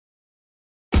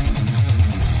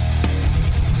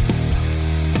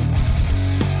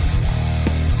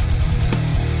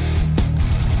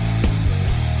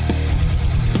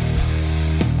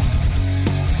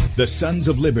The Sons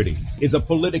of Liberty is a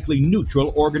politically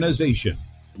neutral organization.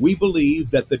 We believe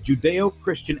that the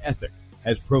Judeo-Christian ethic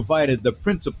has provided the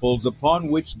principles upon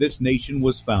which this nation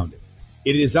was founded.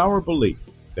 It is our belief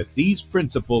that these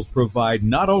principles provide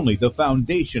not only the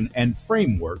foundation and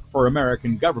framework for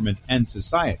American government and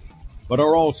society, but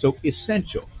are also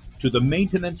essential to the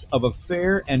maintenance of a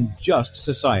fair and just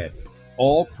society.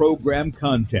 All program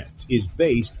content is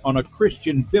based on a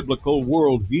Christian biblical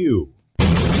worldview.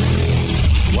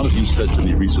 One of you said to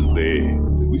me recently that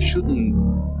we shouldn't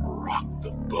rock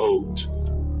the boat.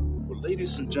 Well,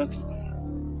 ladies and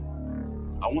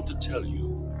gentlemen, I want to tell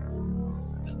you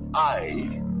that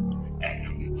I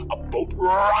am a boat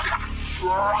rocker.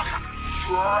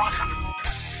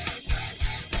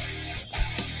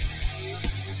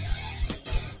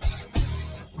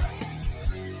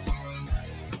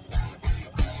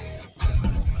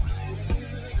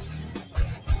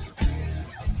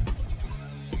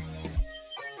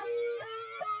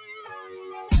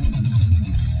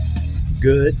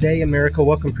 Good day, America.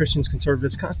 Welcome, Christians,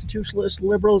 conservatives, constitutionalists,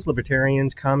 liberals,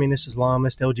 libertarians, communists,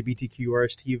 Islamists, LGBTQ,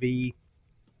 RSTUV,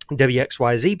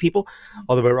 WXYZ people,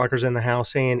 all the boat rockers in the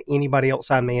house, and anybody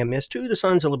else I may have missed, to the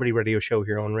Sons of Liberty radio show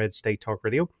here on Red State Talk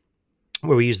Radio,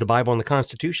 where we use the Bible and the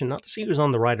Constitution not to see who's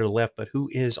on the right or the left, but who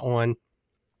is on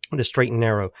the straight and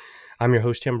narrow. I'm your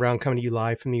host, Tim Brown, coming to you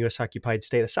live from the U.S.-occupied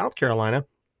state of South Carolina,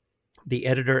 the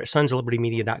editor at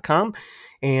sonsoflibertymedia.com.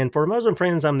 And for Muslim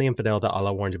friends, I'm the infidel that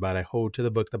Allah warns about. I hold to the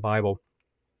book, the Bible,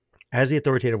 as the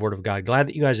authoritative word of God. Glad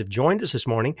that you guys have joined us this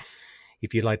morning.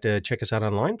 If you'd like to check us out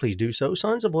online, please do so.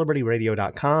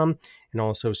 sonsoflibertyradio.com and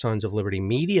also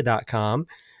sonsoflibertymedia.com. In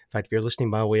fact, if you're listening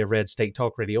by way of Red State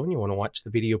Talk Radio and you want to watch the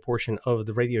video portion of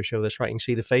the radio show, that's right, you can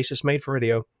see the faces made for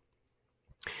radio.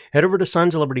 Head over to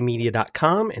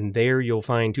sonsoflibertymedia.com, and there you'll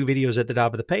find two videos at the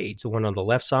top of the page. The one on the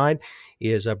left side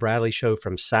is a Bradley show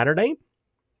from Saturday.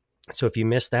 So if you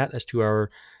missed that, that's 2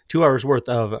 hours worth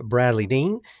of Bradley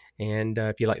Dean. And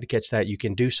if you'd like to catch that, you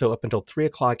can do so up until 3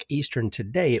 o'clock Eastern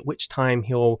today, at which time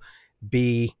he'll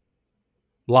be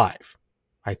live,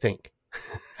 I think.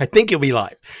 I think he'll be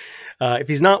live. If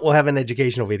he's not, we'll have an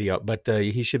educational video, but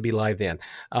he should be live then.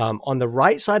 On the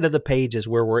right side of the page is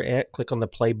where we're at. Click on the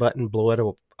play button, blow it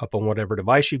up on whatever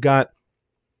device you've got.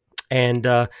 And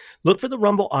look for the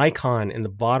Rumble icon in the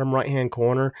bottom right-hand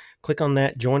corner. Click on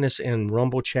that. Join us in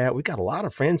Rumble chat. We've got a lot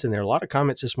of friends in there, a lot of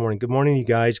comments this morning. Good morning, you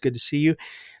guys. Good to see you.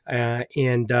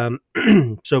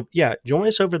 So, yeah, join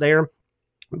us over there.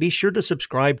 Be sure to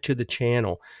subscribe to the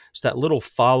channel. It's that little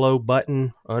follow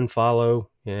button, unfollow,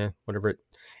 whatever.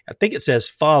 I think it says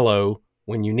follow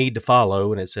when you need to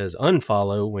follow, and it says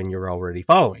unfollow when you're already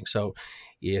following. So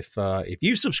if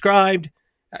you subscribed,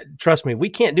 trust me, we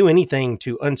can't do anything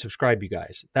to unsubscribe you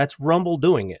guys. That's Rumble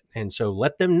doing it. And so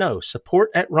let them know.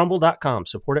 Support@rumble.com.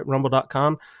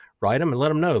 Support@rumble.com. Write them and let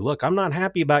them know. Look, I'm not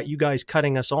happy about you guys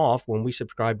cutting us off when we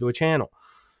subscribe to a channel.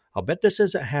 I'll bet this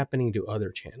isn't happening to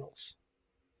other channels.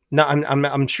 No,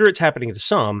 I'm sure it's happening to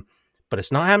some, but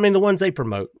it's not happening to the ones they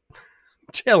promote.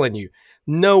 I'm telling you,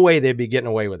 no way they'd be getting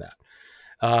away with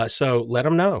that. So let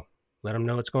them know. Let them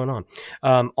know what's going on.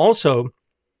 Also,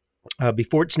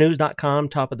 beforeitsnews.com,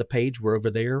 top of the page, we're over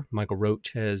there. Michael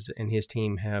Roach and his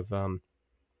team have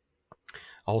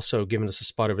also given us a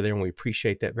spot over there, and we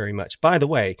appreciate that very much. By the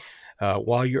way,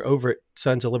 while you're over at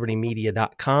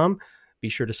sonsoflibertymedia.com, be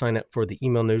sure to sign up for the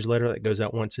email newsletter that goes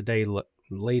out once a day,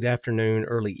 late afternoon,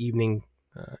 early evening,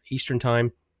 Eastern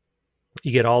time.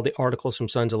 You get all the articles from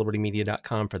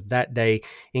sonsoflibertymedia.com for that day,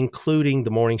 including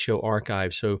the morning show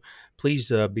archive. So please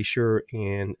be sure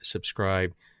and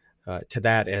subscribe to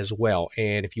that as well.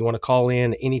 And if you want to call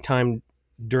in anytime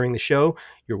during the show,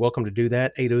 you're welcome to do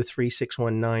that.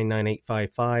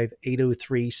 803-619-9855,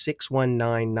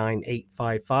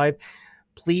 803-619-9855.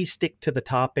 Please stick to the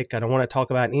topic. I don't want to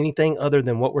talk about anything other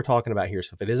than what we're talking about here.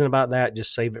 So if it isn't about that,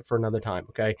 just save it for another time,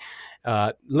 okay?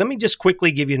 Let me just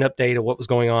quickly give you an update of what was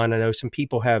going on. I know some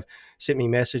people have sent me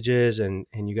messages, and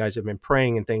you guys have been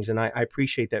praying and things, and I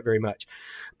appreciate that very much.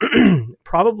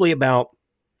 Probably about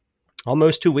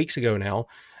almost 2 weeks ago now,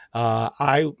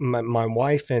 my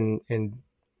wife and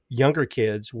younger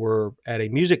kids were at a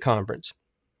music conference.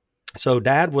 So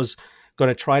Dad was going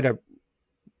to try to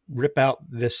rip out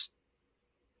this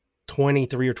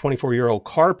 23 or 24-year-old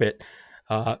carpet,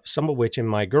 some of which in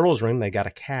my girls' room, they got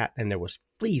a cat and there was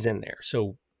fleas in there.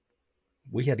 So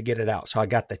we had to get it out. So I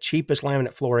got the cheapest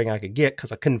laminate flooring I could get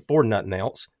because I couldn't afford nothing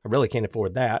else. I really can't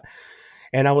afford that.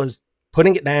 And I was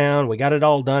putting it down. We got it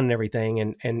all done and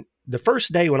everything. And the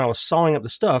first day when I was sawing up the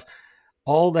stuff,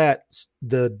 all that,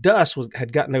 the dust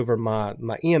had gotten over my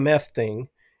EMF thing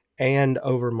and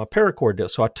over my paracord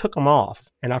disc. So I took them off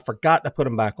and I forgot to put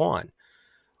them back on.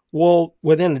 Well,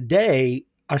 within a day,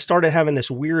 I started having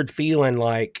this weird feeling,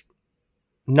 like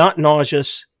not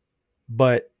nauseous,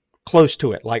 but close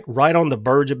to it, like right on the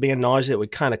verge of being nauseous. It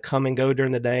would kind of come and go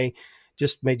during the day,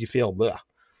 just made you feel bleh,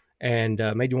 and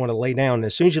made you want to lay down. And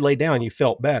as soon as you lay down, you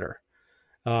felt better.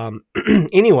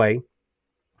 Anyway,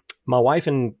 my wife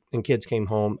and kids came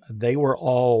home. They were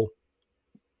all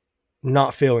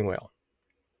not feeling well.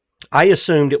 I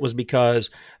assumed it was because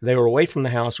they were away from the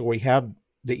house where we have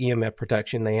the EMF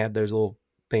protection. They had those little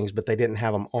things, but they didn't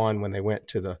have them on when they went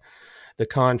to the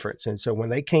conference. And so when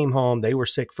they came home, they were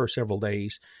sick for several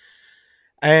days.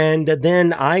 And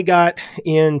then I got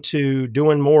into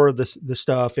doing more of the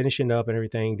stuff, finishing up and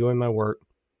everything, doing my work.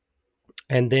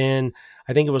 And then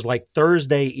I think it was like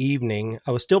Thursday evening,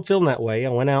 I was still feeling that way. I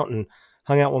went out and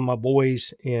hung out with my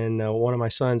boys in one of my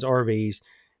son's RVs,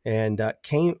 and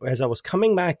as I was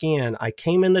coming back in, I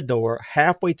came in the door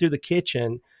halfway through the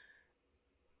kitchen.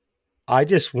 I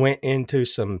just went into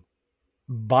some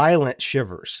violent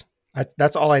shivers.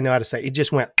 That's all I know how to say. It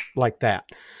just went like that.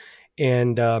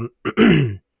 And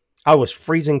I was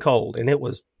freezing cold, and it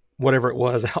was whatever it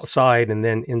was outside and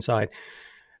then inside.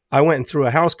 I went and threw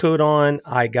a house coat on.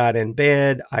 I got in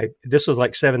bed. This was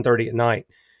like 7:30 at night,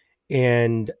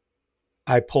 and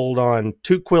I pulled on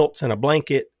 2 quilts and a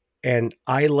blanket, and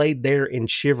I laid there and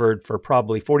shivered for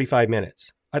probably 45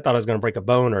 minutes. I thought I was going to break a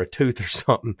bone or a tooth or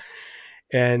something.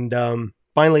 And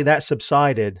finally that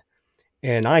subsided,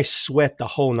 and I sweat the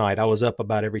whole night. I was up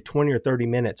about every 20 or 30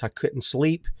 minutes. I couldn't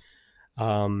sleep.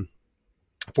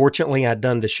 Fortunately, I'd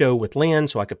done the show with Lynn,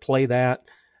 so I could play that.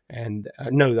 And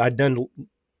no, I'd done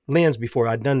Lynn's before.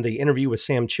 I'd done the interview with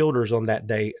Sam Childers on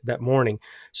that morning.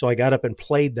 So I got up and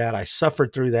played that. I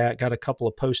suffered through that, got a couple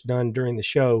of posts done during the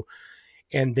show,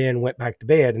 and then went back to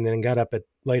bed, and then got up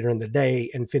later in the day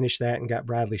and finished that and got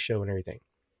Bradley's show and everything.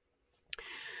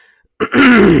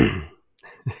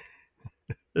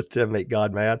 To make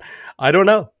God mad. I don't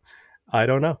know.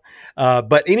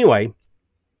 But anyway,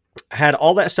 had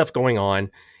all that stuff going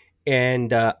on,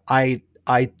 and I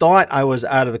thought I was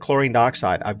out of the chlorine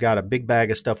dioxide. I've got a big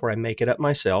bag of stuff where I make it up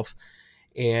myself,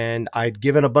 and I'd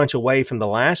given a bunch away from the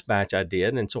last batch I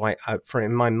did, and so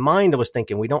in my mind I was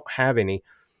thinking we don't have any.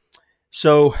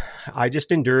 So I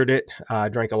just endured it. I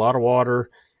drank a lot of water,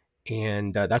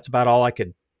 and that's about all I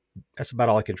could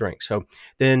drink. So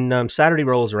then Saturday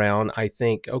rolls around. I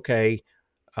think, okay,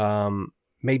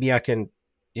 maybe I can,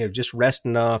 just rest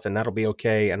enough and that'll be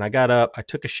okay. And I got up, I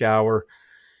took a shower,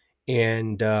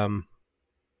 and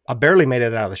I barely made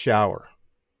it out of the shower.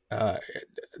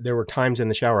 There were times in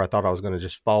the shower I thought I was going to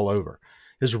just fall over.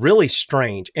 It was really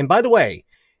strange. And by the way,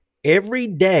 every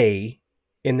day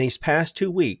in these past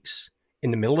 2 weeks, in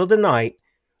the middle of the night,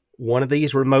 one of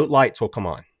these remote lights will come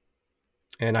on.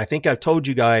 And I think I've told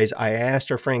you guys, I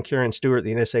asked our friend Karen Stewart,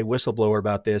 the NSA whistleblower,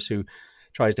 about this, who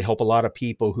tries to help a lot of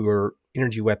people who are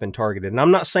energy weapon targeted. And I'm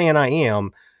not saying I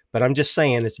am, but I'm just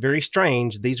saying it's very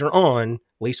strange. These are on, at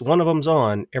least one of them's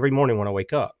on every morning when I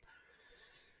wake up.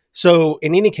 So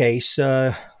in any case,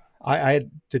 I had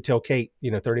to tell Kate,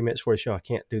 30 minutes before the show, I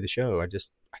can't do the show. I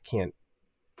can't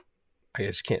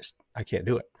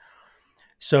do it.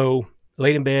 So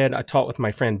laid in bed, I talked with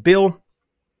my friend Bill.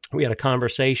 We had a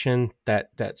conversation that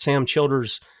Sam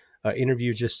Childers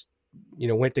interview just,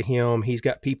 went to him. He's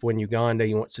got people in Uganda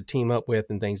he wants to team up with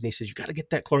and things. And he says, you got to get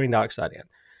that chlorine dioxide in.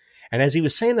 And as he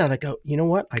was saying that, I go, you know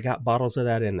what? I got bottles of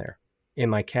that in there in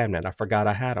my cabinet. I forgot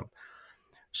I had them.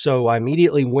 So I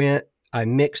immediately went, I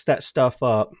mixed that stuff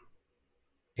up.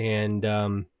 And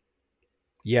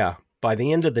by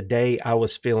the end of the day, I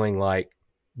was feeling like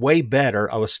way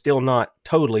better. I was still not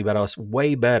totally, but I was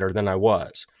way better than I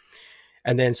was.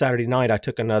 And then Saturday night, I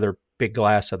took another big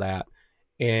glass of that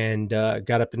and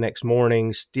got up the next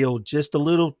morning, still just a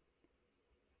little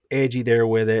edgy there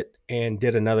with it, and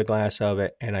did another glass of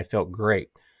it, and I felt great.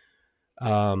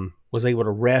 Was able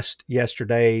to rest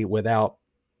yesterday without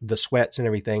the sweats and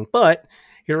everything. But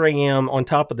here I am on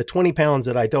top of the 20 pounds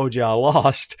that I told you I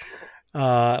lost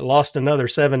another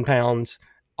 7 pounds,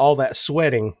 all that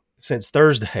sweating since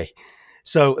Thursday.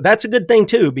 So that's a good thing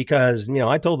too, because,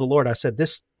 I told the Lord, I said,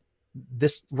 this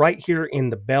right here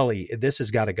in the belly, this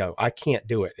has got to go. I can't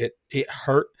do it. It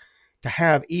hurt to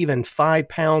have even 5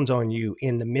 pounds on you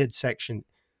in the midsection.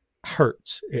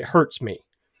 Hurts. It hurts me.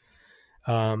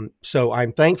 So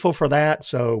I'm thankful for that.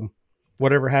 So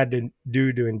whatever I had to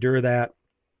do to endure that.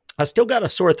 I still got a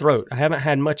sore throat. I haven't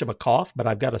had much of a cough, but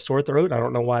I've got a sore throat. I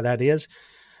don't know why that is.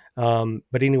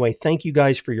 But anyway, thank you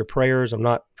guys for your prayers. I'm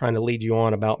not trying to lead you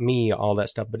on about me, all that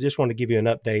stuff, but just want to give you an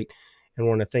update and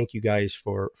want to thank you guys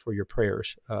for your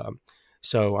prayers.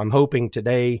 So I'm hoping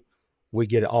today we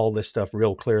get all this stuff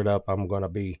real cleared up. I'm going to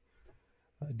be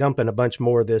dumping a bunch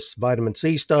more of this vitamin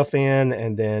C stuff in,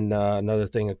 and then another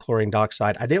thing of chlorine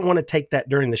dioxide. I didn't want to take that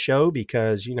during the show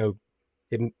because,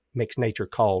 it makes nature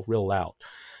call real loud.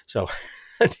 So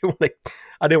I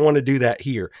didn't want to do that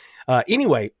here.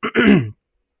 Anyway,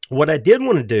 what I did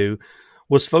want to do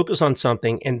was focus on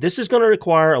something, and this is going to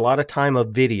require a lot of time of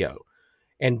video.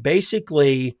 And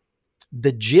basically,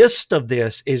 the gist of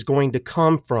this is going to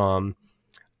come from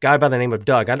a guy by the name of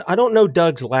Doug. I don't know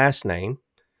Doug's last name,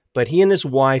 but he and his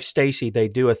wife, Stacy, they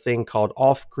do a thing called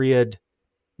Off Grid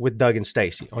with Doug and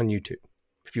Stacy on YouTube,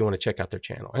 if you want to check out their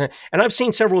channel. And I've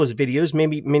seen several of his videos.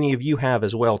 Maybe many of you have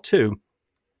as well, too.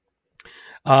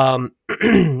 One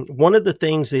of the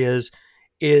things is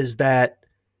that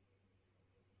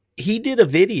he did a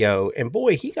video, and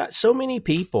boy, he got so many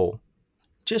people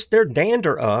just their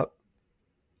dander up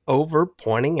over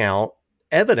pointing out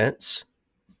evidence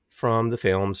from the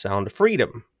film Sound of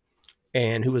Freedom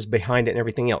and who was behind it and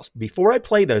everything else. Before I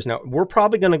play those, now we're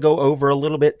probably going to go over a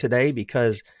little bit today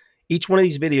because each one of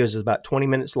these videos is about 20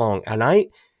 minutes long, and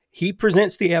he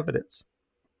presents the evidence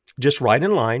just right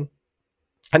in line,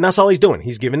 and that's all he's doing.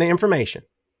 He's giving the information.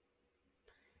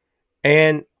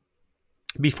 And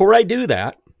before I do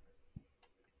that,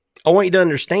 I want you to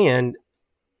understand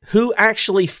who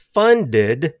actually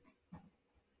funded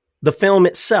the film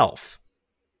itself.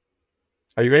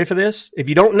 Are you ready for this? If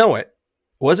you don't know it,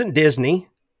 it wasn't Disney.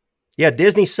 Yeah,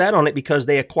 Disney sat on it because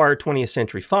they acquired 20th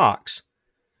Century Fox,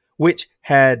 which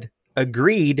had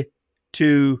agreed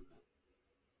to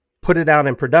put it out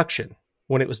in production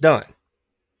when it was done.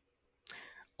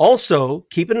 Also,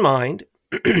 keep in mind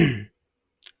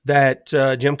that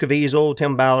Jim Caviezel,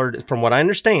 Tim Ballard, from what I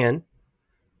understand,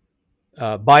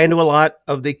 buy into a lot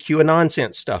of the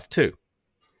QAnon stuff too,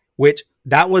 which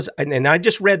that was, and I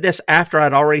just read this after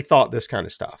I'd already thought this kind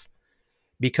of stuff,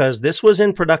 because this was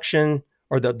in production,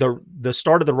 or the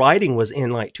start of the writing was in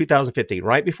like 2015,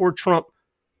 right before Trump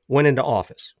went into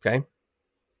office. Okay.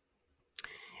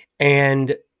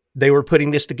 And they were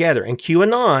putting this together, and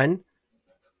QAnon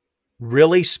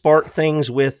really sparked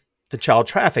things with the child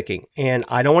trafficking. And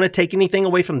I don't want to take anything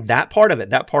away from that part of it.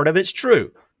 That part of it's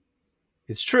true.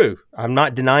 It's true. I'm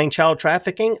not denying child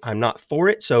trafficking. I'm not for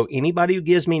it. So anybody who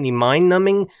gives me any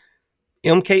mind-numbing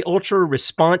MK Ultra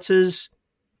responses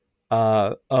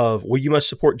of, well, you must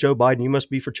support Joe Biden, you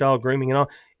must be for child grooming and all,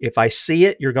 if I see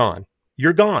it, you're gone.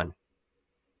 You're gone.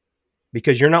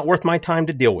 Because you're not worth my time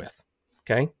to deal with.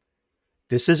 Okay?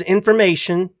 This is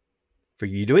information for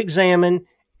you to examine,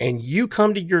 and you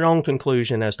come to your own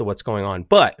conclusion as to what's going on.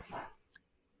 But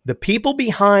the people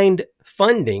behind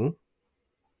funding,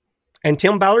 and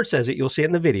Tim Ballard says it, you'll see it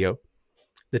in the video,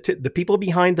 the people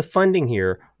behind the funding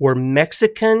here were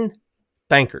Mexican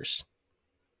bankers.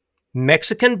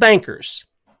 Mexican bankers.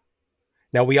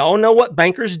 Now, we all know what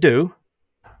bankers do.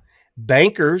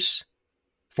 Bankers,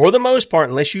 for the most part,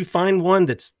 unless you find one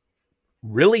that's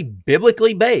really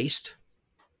biblically based,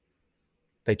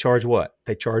 they charge what?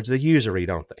 They charge the usury,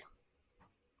 don't they?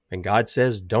 And God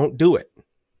says, don't do it.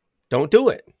 Don't do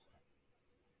it.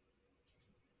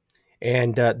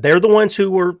 And they're the ones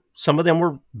who were, some of them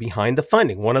were behind the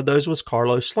funding. One of those was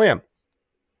Carlos Slim.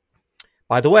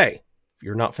 By the way, if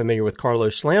you're not familiar with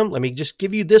Carlos Slim, let me just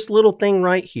give you this little thing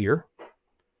right here.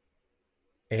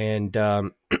 And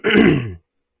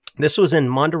this was in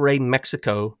Monterrey,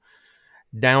 Mexico,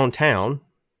 downtown.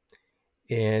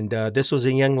 And this was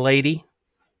a young lady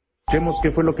who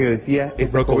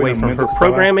broke away from her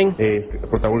programming.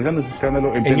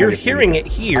 And you're hearing it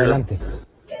here.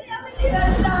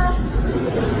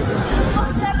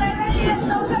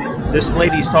 This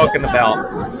lady's talking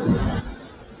about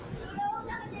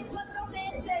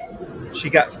she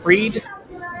got freed.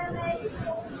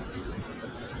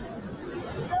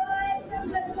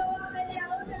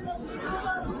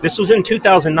 This was in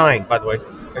 2009, by the way,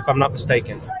 if I'm not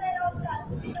mistaken.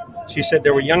 She said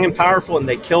they were young and powerful and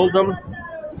they killed them.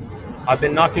 I've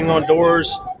been knocking on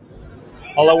doors.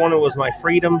 All I wanted was my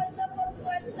freedom.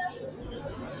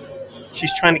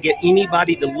 She's trying to get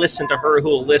anybody to listen to her who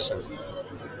will listen.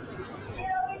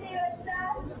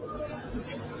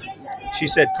 She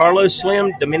said Carlos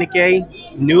Slim, Dominique,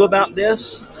 knew about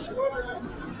this.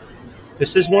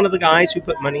 This is one of the guys who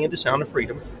put money into Sound of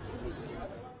Freedom.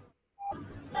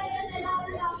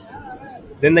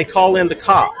 Then they call in the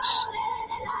cops.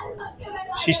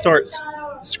 She starts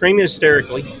screaming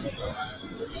hysterically.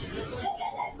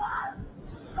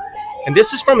 And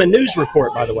this is from a news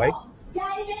report, by the way.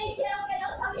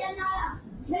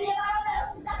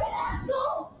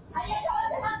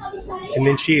 And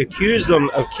then she accused them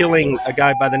of killing a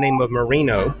guy by the name of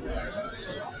Marino.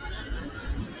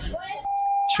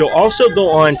 She'll also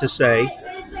go on to say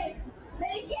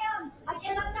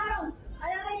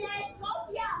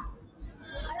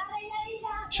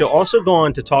She'll also go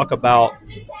on to talk about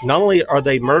not only are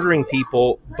they murdering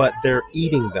people, but they're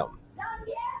eating them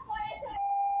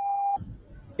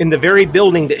in the very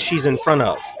building that she's in front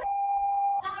of,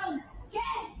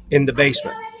 in the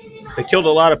basement. They killed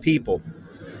a lot of people,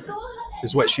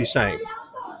 is what she's saying.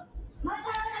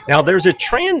 Now, there's a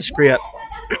transcript.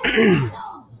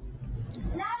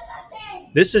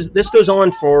 This goes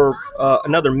on for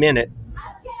another minute.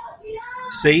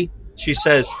 See, she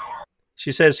says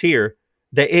here,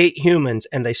 they ate humans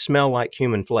and they smell like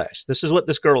human flesh. This is what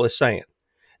this girl is saying.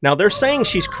 Now, they're saying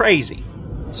she's crazy.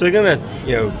 So they're going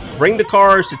to, bring the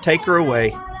cars to take her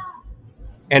away.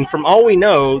 And from all we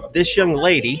know, this young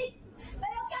lady,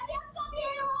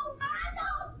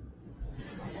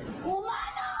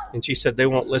 and she said they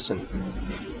won't listen.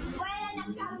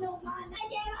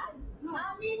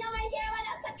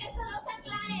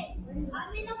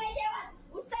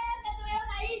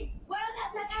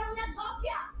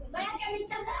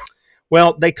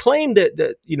 Well, they claim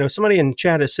that somebody in the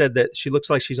chat has said that she looks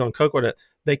like she's on coke.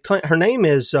 They claim her name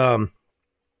is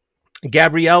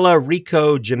Gabriela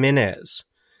Rico Jimenez.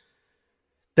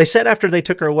 They said after they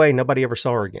took her away, nobody ever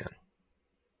saw her again.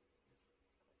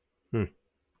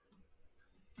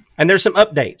 And there's some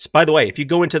updates. By the way, if you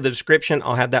go into the description,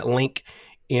 I'll have that link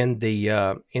in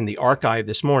the archive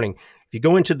this morning. If you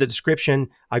go into the description,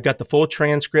 I've got the full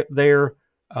transcript there.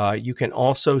 You can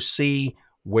also see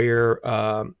where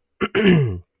there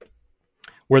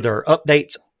are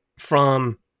updates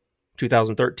from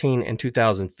 2013 and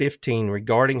 2015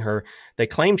 regarding her. They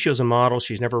claim she was a model.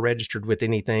 She's never registered with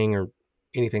anything or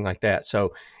anything like that.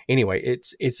 So anyway,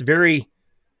 it's very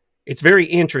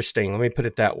interesting. Let me put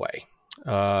it that way,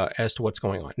 as to what's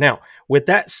going on. Now, with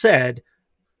that said,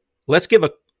 let's give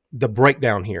the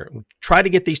breakdown here. Try to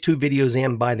get these two videos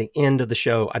in by the end of the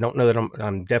show. I don't know that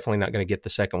I'm definitely not going to get the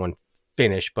second one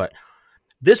finished, but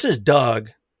this is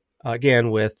Doug, again,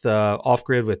 with Off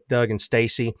Grid with Doug and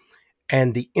Stacy,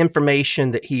 and the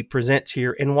information that he presents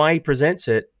here and why he presents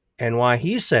it and why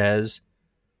he says,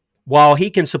 while he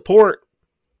can support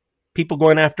people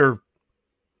going after,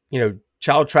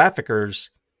 child traffickers,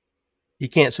 he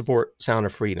can't support Sound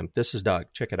of Freedom. This is Doug.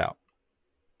 Check it out.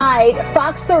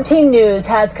 Fox 13 News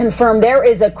has confirmed there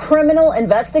is a criminal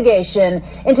investigation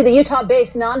into the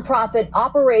Utah-based nonprofit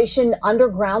Operation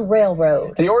Underground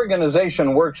Railroad. The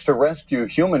organization works to rescue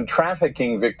human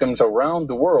trafficking victims around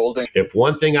the world. If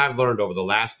one thing I've learned over the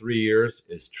last 3 years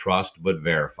is trust but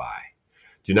verify.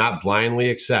 Do not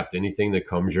blindly accept anything that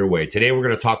comes your way. Today we're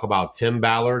going to talk about Tim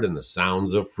Ballard and the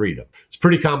Sounds of Freedom. It's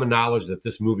pretty common knowledge that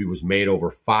this movie was made over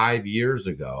 5 years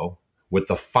ago with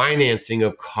the financing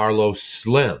of Carlos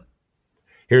Slim.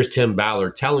 Here's Tim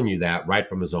Ballard telling you that right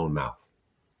from his own mouth.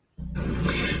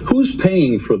 Who's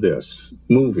paying for this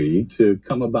movie to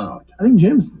come about? I think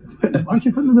Jim's. Aren't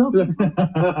you footing the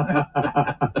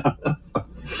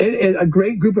bill? A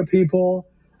great group of people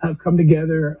have come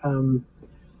together to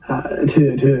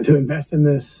invest in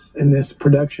this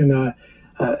production.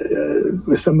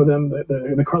 Some of them,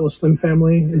 the Carlos Slim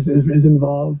family is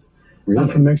involved.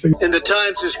 Really? From Mexico. In the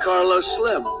Times is Carlos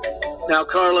Slim. Now,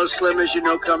 Carlos Slim, as you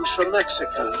know, comes from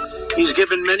Mexico. He's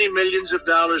given many millions of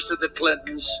dollars to the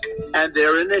Clintons and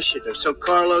their initiative. So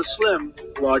Carlos Slim,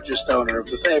 largest owner of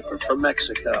the paper from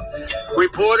Mexico.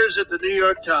 Reporters at the New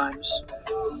York Times,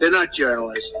 they're not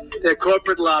journalists. They're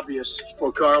corporate lobbyists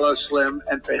for Carlos Slim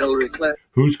and for Hillary Clinton.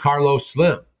 Who's Carlos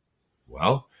Slim?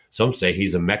 Well, some say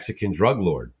he's a Mexican drug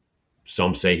lord.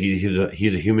 Some say he's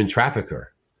a human trafficker.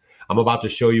 I'm about to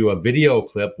show you a video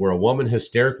clip where a woman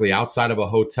hysterically outside of a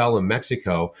hotel in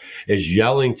Mexico is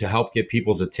yelling to help get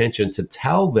people's attention to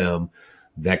tell them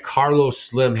that Carlos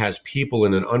Slim has people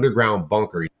in an underground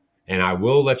bunker. And I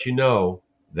will let you know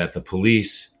that the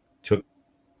police took,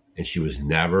 and she was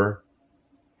never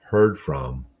heard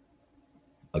from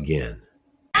again.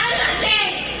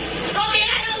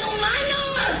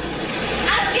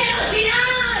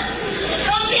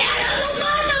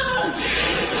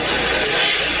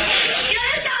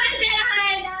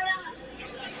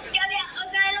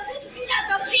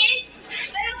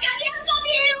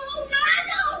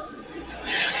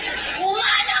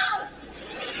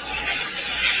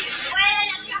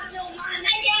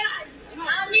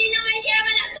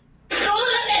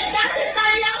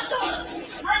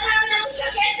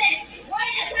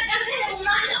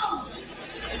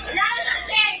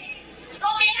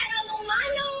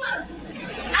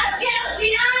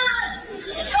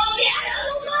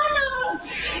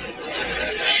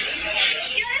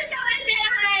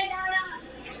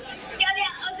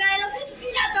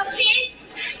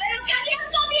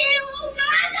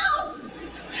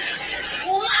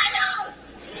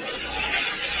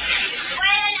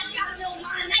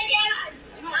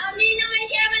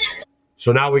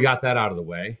 So now we got that out of the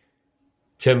way.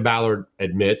 Tim Ballard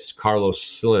admits Carlos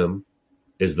Slim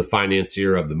is the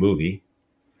financier of the movie.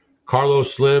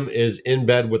 Carlos Slim is in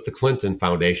bed with the Clinton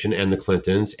Foundation and the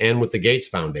Clintons and with the Gates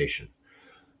Foundation.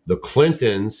 The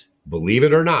Clintons, believe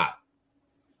it or not,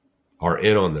 are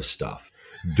in on this stuff.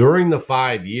 During the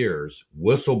 5 years,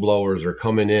 whistleblowers are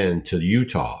coming in to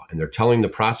Utah and they're telling the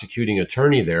prosecuting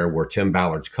attorney there, where Tim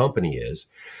Ballard's company is,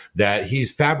 that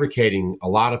he's fabricating a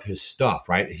lot of his stuff,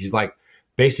 right? He's like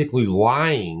basically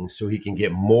lying so he can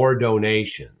get more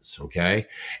donations, okay?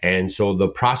 And so the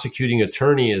prosecuting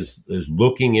attorney is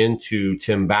looking into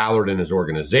Tim Ballard and his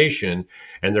organization,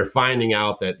 and they're finding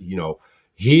out that, you know,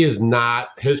 he is not,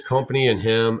 his company and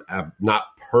him have not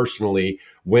personally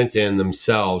went in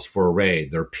themselves for a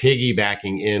raid. They're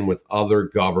piggybacking in with other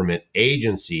government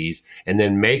agencies and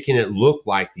then making it look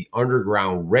like the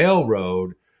Underground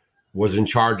Railroad was in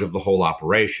charge of the whole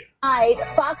operation. Tonight,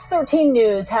 Fox 13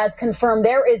 News has confirmed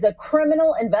there is a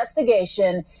criminal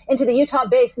investigation into the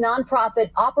Utah-based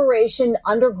nonprofit Operation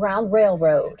Underground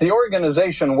Railroad. The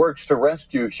organization works to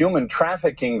rescue human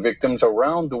trafficking victims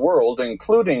around the world,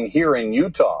 including here in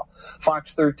Utah.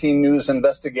 Fox 13 News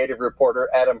investigative reporter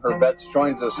Adam Herbetz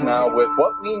joins us now with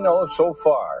what we know so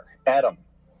far. Adam.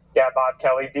 Yeah, Bob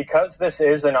Kelly, because this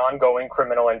is an ongoing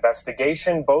criminal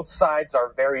investigation, both sides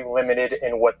are very limited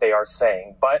in what they are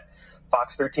saying. But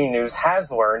Fox 13 News has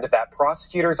learned that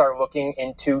prosecutors are looking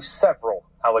into several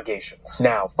allegations.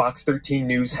 Now, Fox 13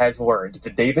 News has learned the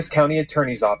Davis County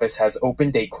Attorney's Office has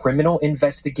opened a criminal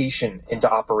investigation into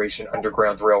Operation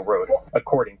Underground Railroad.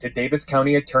 According to Davis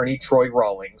County Attorney Troy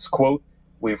Rawlings, quote,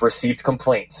 "We've received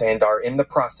complaints and are in the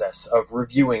process of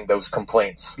reviewing those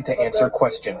complaints to answer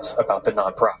questions about the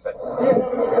nonprofit."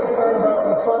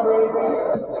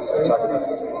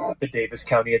 The Davis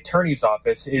County Attorney's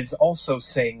Office is also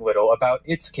saying little about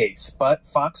its case, but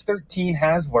Fox 13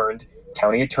 has learned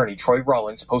County Attorney Troy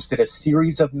Rawlings posted a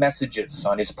series of messages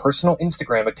on his personal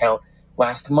Instagram account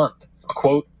last month.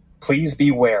 Quote, "Please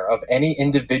beware of any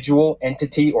individual,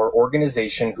 entity, or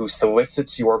organization who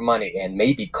solicits your money and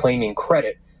may be claiming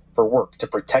credit for work to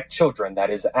protect children that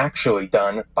is actually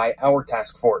done by our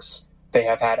task force. They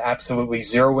have had absolutely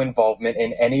zero involvement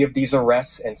in any of these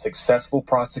arrests and successful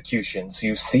prosecutions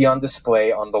you see on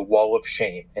display on the wall of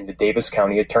shame in the Davis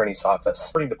County Attorney's Office."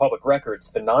 According to public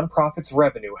records, the nonprofit's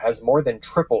revenue has more than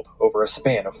tripled over a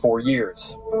span of 4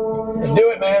 years. Let's do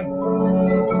it, man.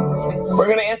 We're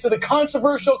going to answer the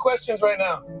controversial questions right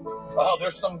now. Oh,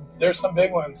 there's some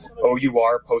big ones.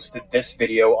 OUR posted this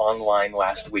video online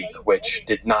last week, which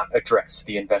did not address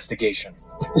the investigation.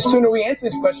 The sooner we answer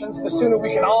these questions, the sooner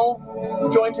we can all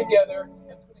join together.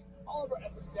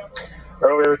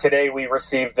 Earlier today, we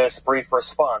received this brief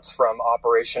response from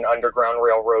Operation Underground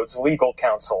Railroad's legal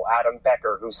counsel, Adam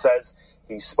Becker, who says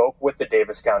he spoke with the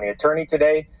Davis County attorney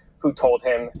today, who told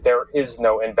him there is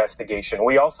no investigation.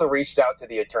 We also reached out to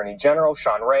the Attorney General,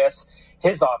 Sean Reyes.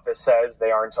 His office says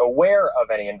they aren't aware of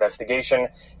any investigation,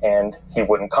 and he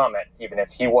wouldn't comment, even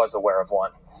if he was aware of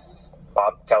one.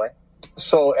 Bob, Kelly?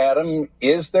 So, Adam,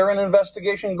 is there an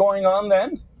investigation going on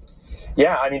then?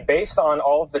 Yeah, I mean, based on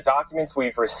all of the documents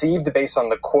we've received, based on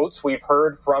the quotes we've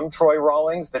heard from Troy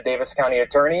Rawlings, the Davis County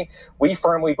attorney, we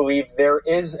firmly believe there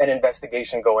is an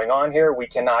investigation going on here. We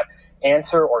cannot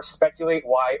answer or speculate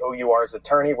why OUR's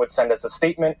attorney would send us a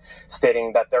statement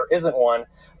stating that there isn't one,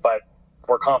 but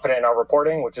we're confident in our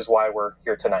reporting, which is why we're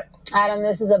here tonight. Adam,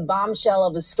 this is a bombshell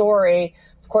of a story.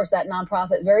 Of course, that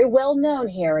nonprofit, very well known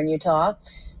here in Utah.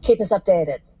 Keep us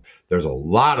updated. There's a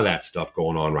lot of that stuff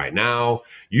going on right now.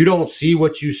 You don't see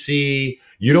what you see.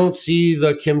 You don't see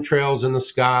the chemtrails in the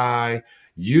sky.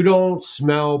 You don't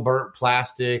smell burnt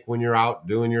plastic when you're out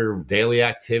doing your daily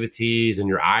activities and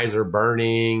your eyes are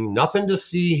burning. Nothing to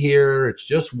see here. It's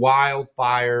just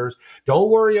wildfires. Don't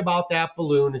worry about that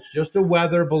balloon. It's just a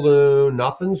weather balloon.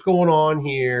 Nothing's going on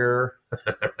here.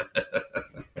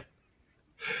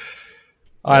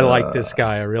 I like this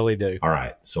guy. I really do. All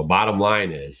right. So bottom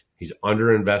line is he's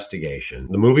under investigation.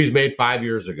 The movie's made 5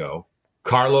 years ago.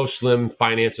 Carlos Slim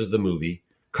finances the movie.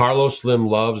 Carlos Slim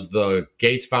loves the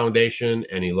Gates Foundation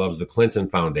and he loves the Clinton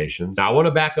Foundation. Now I want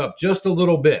to back up just a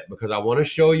little bit because I want to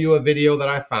show you a video that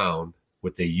I found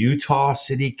with the Utah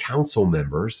City Council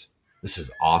members. This is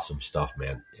awesome stuff,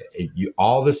 man.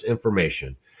 All this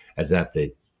information is at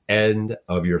the end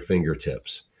of your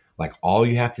fingertips. Like all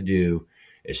you have to do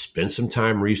is spend some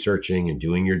time researching and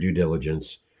doing your due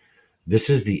diligence. This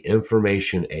is the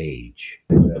information age.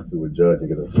 To a judge and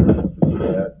get a certificate for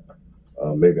that.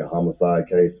 Maybe a homicide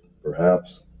case,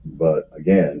 perhaps. But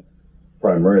again,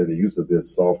 primarily the use of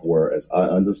this software, as I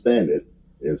understand it,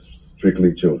 is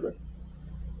strictly children.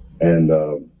 And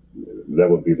that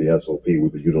would be the SOP we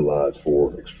would utilize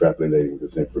for extrapolating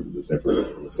this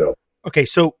information from itself. Okay,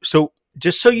 so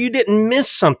just so you didn't miss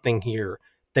something here,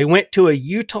 they went to a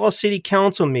Utah City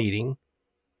Council meeting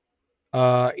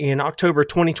in October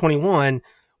 2021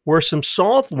 where some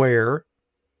software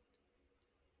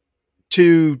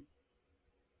to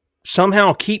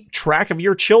somehow keep track of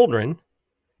your children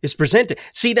is presented.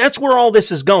 See, that's where all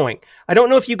this is going. I don't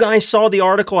know if you guys saw the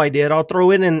article I did. I'll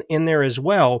throw it in there as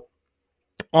well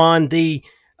on the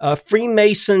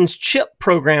Freemasons chip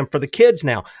program for the kids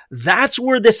now. That's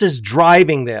where this is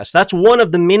driving this. That's one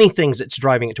of the many things that's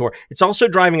driving it toward. It's also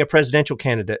driving a presidential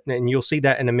candidate, and you'll see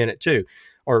that in a minute too,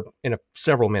 or in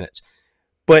several minutes.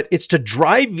 But it's to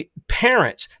drive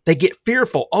parents. They get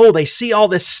fearful. Oh, they see all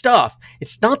this stuff.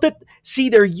 It's not that,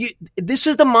 this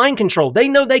is the mind control. They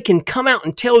know they can come out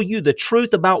and tell you the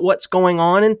truth about what's going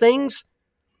on and things.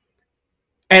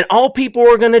 And all people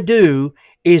are going to do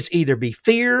is either be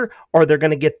fear or they're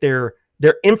going to get their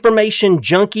information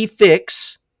junkie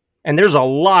fix. And there's a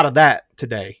lot of that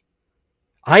today.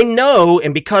 I know,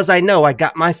 and because I know, I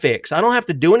got my fix. I don't have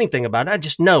to do anything about it. I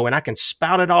just know, and I can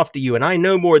spout it off to you, and I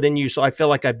know more than you, so I feel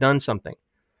like I've done something.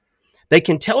 They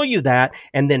can tell you that,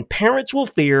 and then parents will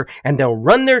fear, and they'll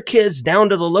run their kids down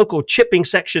to the local chipping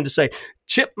section to say,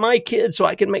 chip my kid so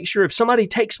I can make sure if somebody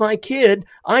takes my kid,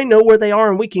 I know where they are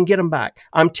and we can get them back.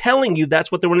 I'm telling you,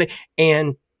 that's what they're running.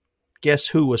 And guess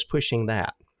who was pushing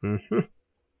that? Mm-hmm.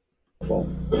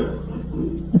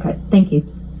 Okay, thank you.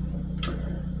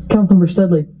 Councilmember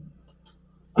Studley.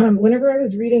 Whenever I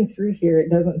was reading through here, it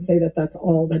doesn't say that that's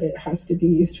all that it has to be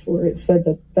used for. It said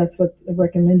that that's what the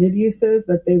recommended use is,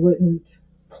 that they wouldn't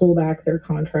pull back their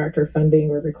contract or funding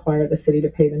or require the city to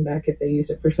pay them back if they used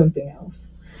it for something else.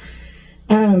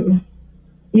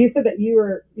 You said that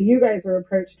you guys were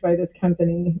approached by this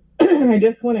company. I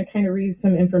just want to kind of read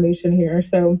some information here.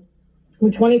 So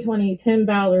in 2020, Tim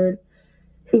Ballard,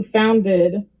 who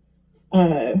founded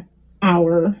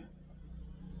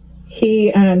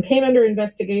he came under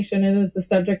investigation and is the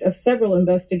subject of several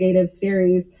investigative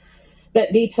series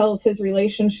that details his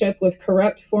relationship with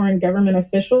corrupt foreign government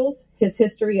officials, his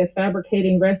history of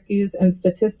fabricating rescues and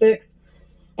statistics,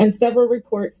 and several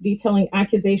reports detailing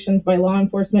accusations by law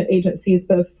enforcement agencies,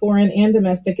 both foreign and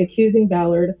domestic, accusing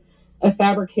Ballard of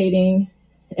fabricating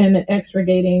and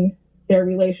extricating their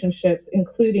relationships,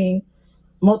 including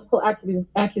multiple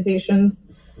accusations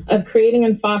of creating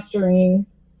and fostering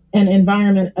an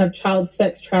environment of child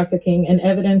sex trafficking, and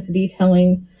evidence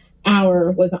detailing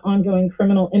was an ongoing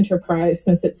criminal enterprise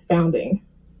since its founding.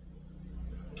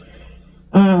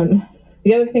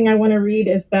 The other thing I want to read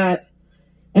is that,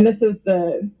 and this is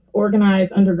the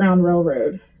organized Underground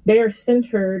Railroad, they are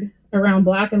centered around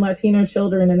Black and Latino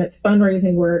children in its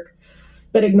fundraising work,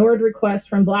 but ignored requests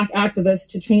from Black activists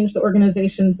to change the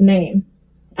organization's name.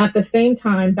 At the same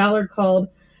time, Ballard called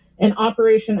an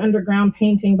Operation Underground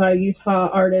painting by Utah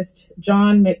artist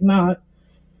John McNaught,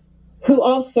 who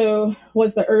also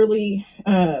was the early,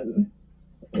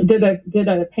 did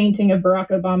a painting of Barack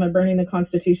Obama burning the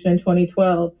Constitution in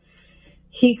 2012.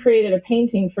 He created a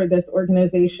painting for this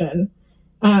organization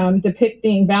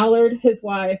depicting Ballard, his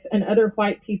wife, and other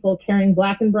white people carrying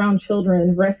Black and brown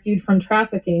children rescued from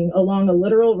trafficking along a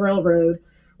literal railroad,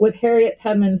 with Harriet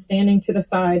Tubman standing to the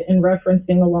side and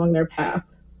referencing along their path.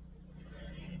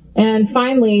 And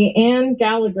finally, Anne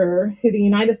Gallagher, who the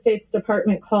United States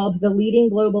Department called the leading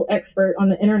global expert on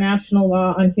the international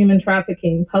law on human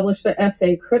trafficking, published an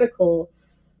essay critical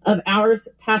of Ours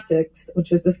Tactics,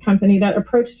 which is this company that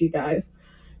approached you guys.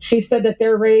 She said that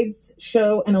their raids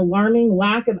show an alarming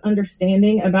lack of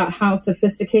understanding about how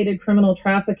sophisticated criminal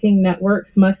trafficking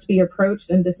networks must be approached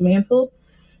and dismantled,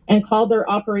 and called their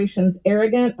operations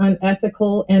arrogant,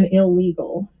 unethical, and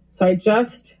illegal. So I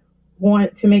just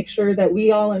want to make sure that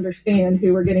we all understand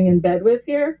who we're getting in bed with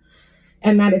here,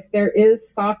 and that if there is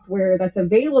software that's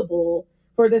available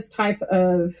for this type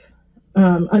of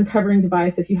uncovering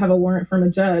device, if you have a warrant from a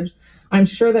judge, I'm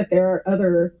sure that there are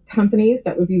other companies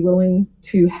that would be willing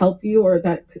to help you or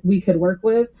that we could work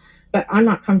with, but I'm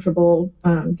not comfortable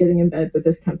getting in bed with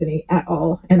this company at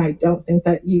all, and I don't think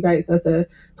that you guys as a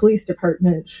police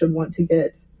department should want to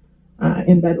get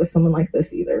in bed with someone like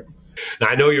this either. Now,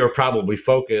 I know you're probably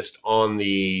focused on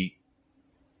the,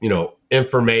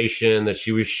 information that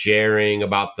she was sharing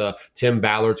about the Tim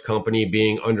Ballard's company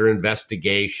being under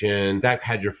investigation. That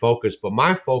had your focus, but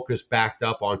my focus backed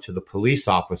up onto the police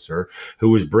officer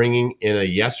who was bringing in a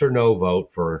yes or no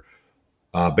vote for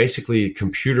basically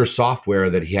computer software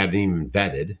that he hadn't even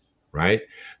vetted, right?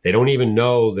 They don't even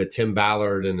know that Tim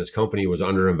Ballard and his company was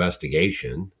under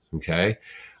investigation, okay?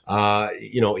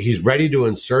 He's ready to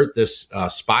insert this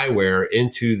spyware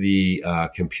into the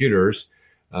computers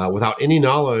without any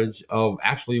knowledge of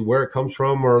actually where it comes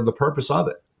from or the purpose of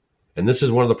it. And this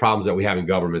is one of the problems that we have in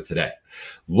government today.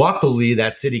 Luckily,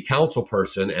 that city council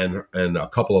person and a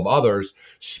couple of others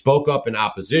spoke up in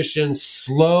opposition,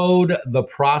 slowed the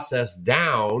process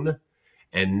down,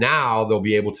 and now they'll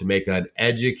be able to make an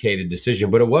educated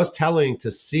decision. But it was telling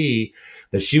to see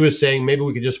that she was saying maybe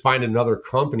we could just find another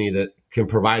company that can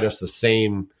provide us the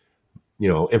same,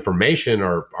 information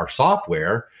or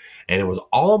software. And it was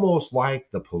almost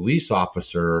like the police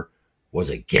officer was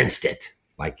against it.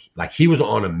 Like he was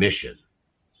on a mission.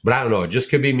 But I don't know. It just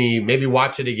could be me. Maybe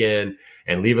watch it again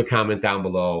and leave a comment down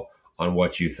below on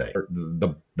what you think.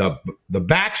 The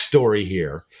backstory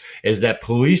here is that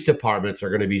police departments are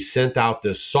going to be sent out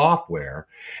this software,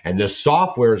 and this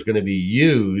software is going to be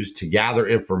used to gather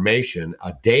information,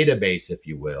 a database, if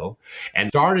you will, and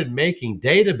started making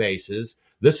databases.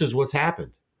 This is what's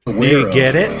happened. You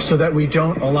get it? So that we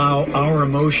don't allow our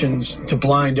emotions to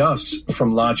blind us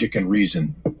from logic and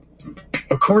reason.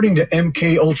 According to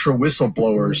MK Ultra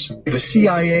whistleblowers, the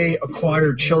CIA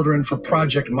acquired children for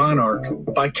Project Monarch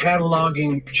by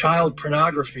cataloging child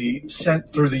pornography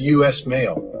sent through the U.S.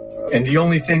 mail. And the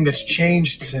only thing that's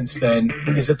changed since then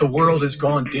is that the world has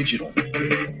gone digital.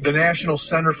 The National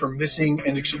Center for Missing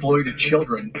and Exploited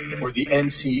Children, or the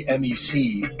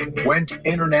NCMEC, went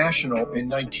international in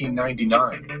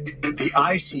 1999. The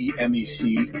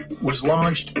ICMEC was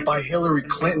launched by Hillary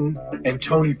Clinton and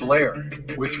Tony Blair,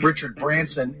 with Richard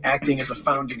Branson acting as a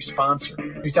founding sponsor.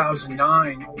 In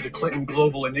 2009, the Clinton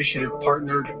Global Initiative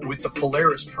partnered with the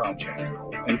Polaris Project,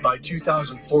 and by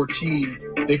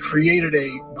 2014, they created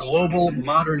a global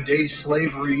modern-day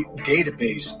slavery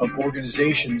database of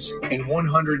organizations in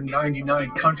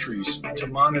 199 countries to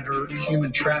monitor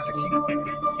human trafficking.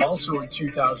 Also in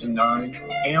 2009,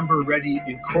 Amber Ready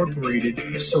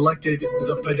Incorporated selected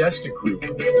the Podesta Group,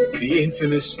 the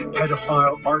infamous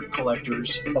pedophile art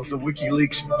collectors of the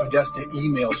WikiLeaks Podesta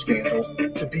email scandal,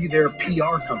 to be their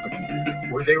PR company,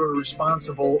 where they were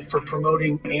responsible for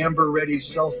promoting Amber Ready's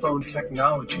cell phone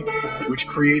technology, which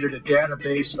created a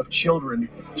database of children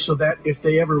so that if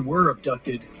they ever were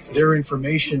abducted, their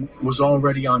information was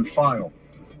already on file.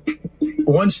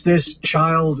 Once this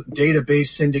child database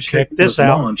syndicate was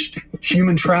launched,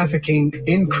 human trafficking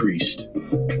increased.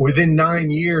 Within 9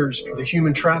 years, the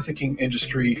human trafficking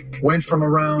industry went from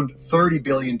around $30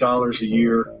 billion a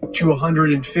year to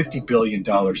 $150 billion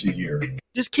a year.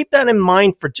 Just keep that in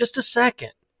mind for just a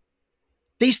second.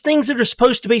 These things that are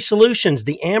supposed to be solutions,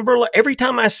 the Amber, every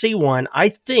time I see one, I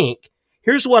think,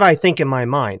 here's what I think in my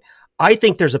mind. I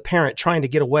think there's a parent trying to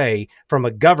get away from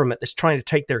a government that's trying to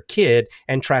take their kid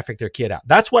and traffic their kid out.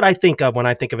 That's what I think of when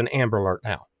I think of an Amber Alert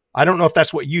now. I don't know if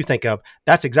that's what you think of.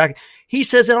 That's exactly. He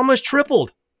says it almost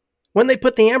tripled when they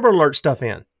put the Amber Alert stuff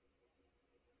in.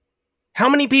 How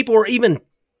many people are even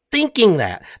thinking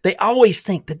that? They always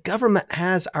think the government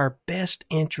has our best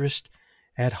interest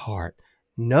at heart.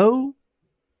 No,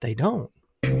 they don't.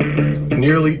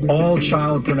 Nearly all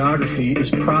child pornography is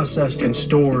processed and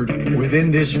stored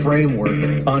within this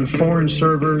framework on foreign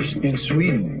servers in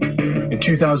Sweden. In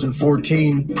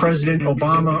 2014, President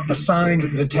Obama assigned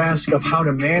the task of how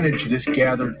to manage this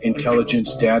gathered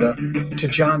intelligence data to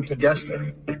John Podesta.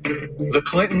 The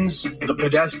Clintons, the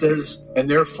Podestas, and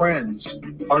their friends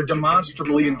are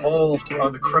demonstrably involved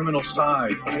on the criminal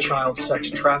side of child sex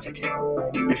trafficking.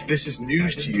 If this is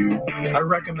news to you, I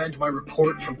recommend my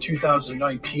report from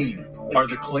 2019, Are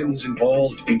the Clintons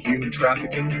Involved in Human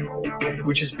Trafficking?,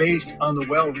 which is based on the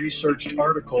well-researched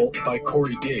article by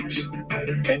Corey Diggs.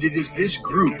 And it is this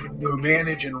group who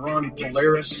manage and run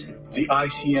Polaris, the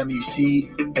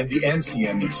ICMEC, and the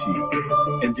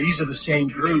NCMEC. And these are the same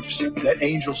groups that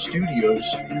Angel Studios,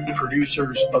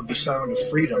 producers of The Sound of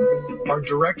Freedom, are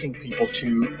directing people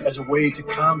to as a way to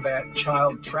combat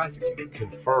child trafficking.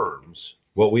 Confirms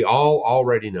what we all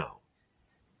already know.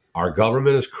 Our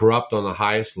government is corrupt on the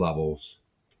highest levels.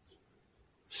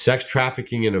 Sex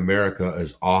trafficking in America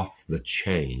is off the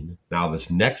chain. Now, this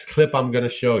next clip I'm going to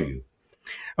show you.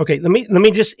 Okay, let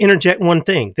me just interject one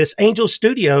thing. This Angel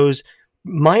Studios,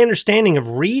 my understanding of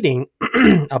reading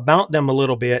about them a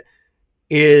little bit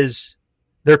is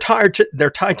they're tied to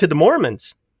the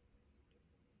Mormons.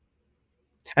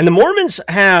 And the Mormons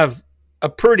have a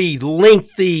pretty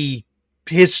lengthy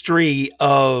history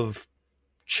of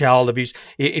child abuse.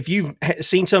 If you've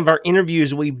seen some of our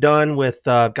interviews we've done with,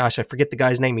 I forget the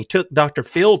guy's name. He took Dr.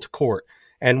 Phil to court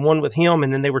and won with him.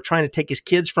 And then they were trying to take his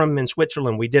kids from him in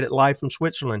Switzerland. We did it live from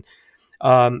Switzerland.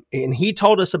 And he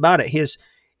told us about it.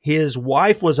 His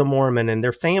wife was a Mormon, and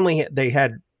their family, they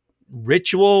had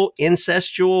ritual,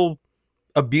 incestual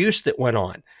abuse that went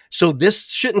on. So this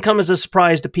shouldn't come as a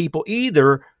surprise to people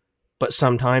either, but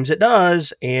sometimes it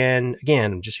does. And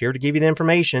again, I'm just here to give you the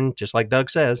information, just like Doug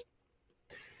says.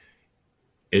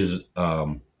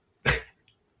 Well,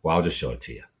 I'll just show it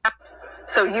to you.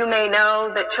 So you may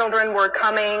know that children were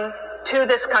coming to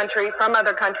this country from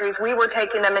other countries. We were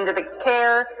taking them into the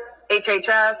care,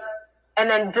 HHS, and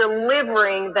then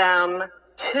delivering them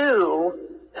to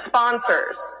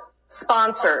sponsors,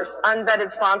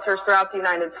 unvetted sponsors throughout the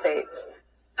United States.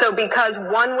 So because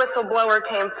one whistleblower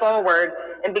came forward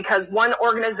and because one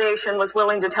organization was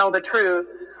willing to tell the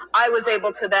truth, I was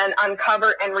able to then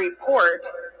uncover and report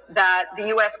that the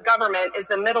U.S. government is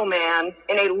the middleman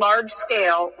in a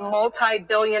large-scale,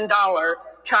 multi-billion-dollar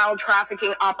child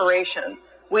trafficking operation.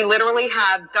 We literally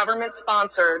have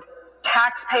government-sponsored,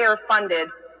 taxpayer-funded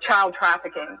child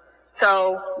trafficking.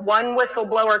 So one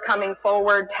whistleblower coming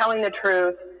forward, telling the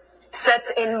truth,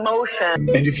 sets in motion.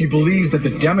 And if you believe that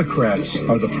the Democrats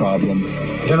are the problem,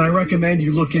 then I recommend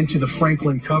you look into the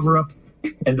Franklin cover-up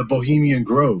and the Bohemian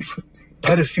Grove.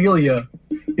 Pedophilia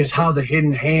is how the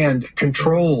hidden hand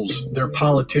controls their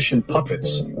politician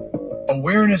puppets.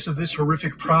 Awareness of this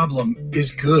horrific problem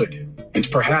is good, and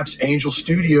perhaps Angel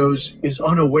Studios is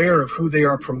unaware of who they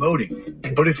are promoting.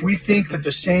 But if we think that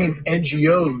the same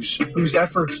NGOs whose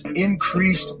efforts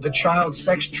increased the child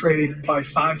sex trade by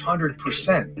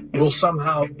 500% will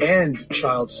somehow end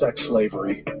child sex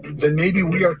slavery, then maybe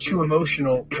we are too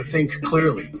emotional to think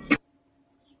clearly.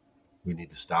 We need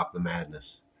to stop the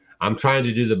madness. I'm trying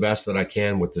to do the best that I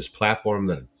can with this platform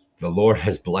that the Lord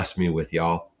has blessed me with,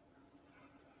 y'all.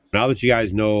 Now that you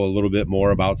guys know a little bit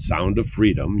more about Sound of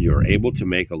Freedom, you're able to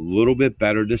make a little bit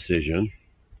better decision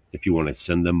if you want to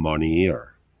send them money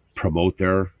or promote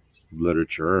their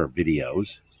literature or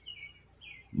videos.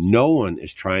 No one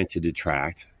is trying to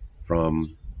detract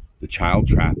from the child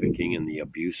trafficking and the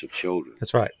abuse of children.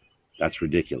 That's right. That's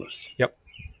ridiculous. Yep.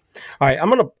 All right, I'm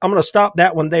gonna stop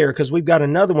that one there because we've got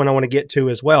another one I want to get to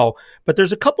as well. But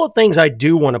there's a couple of things I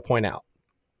do want to point out.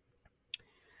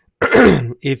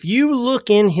 If you look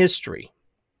in history,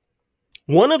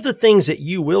 one of the things that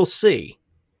you will see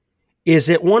is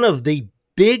that one of the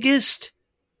biggest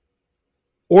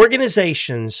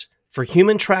organizations for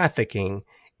human trafficking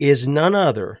is none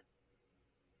other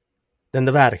than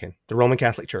the Vatican, the Roman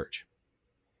Catholic Church.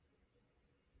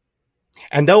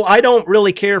 And though I don't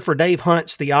really care for Dave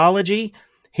Hunt's theology,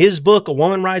 his book, A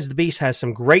Woman Rides the Beast, has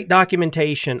some great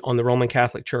documentation on the Roman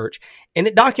Catholic Church. And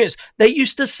it documents, they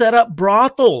used to set up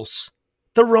brothels.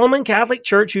 The Roman Catholic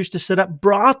Church used to set up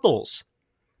brothels.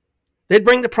 They'd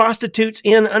bring the prostitutes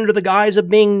in under the guise of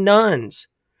being nuns.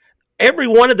 Every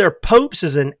one of their popes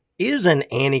is an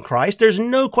antichrist. There's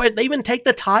no question. They even take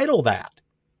the title that.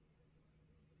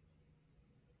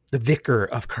 The Vicar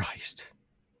of Christ.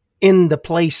 In the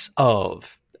place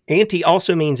of. Anti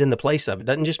also means in the place of. It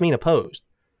doesn't just mean opposed.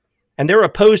 And they're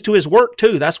opposed to his work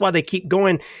too. That's why they keep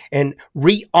going and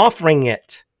re-offering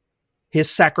it. His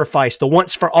sacrifice, the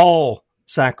once for all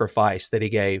sacrifice that he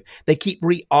gave. They keep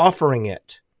re-offering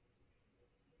it.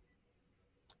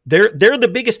 They're the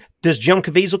biggest. Does Jim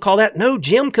Caviezel call that? No,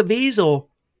 Jim Caviezel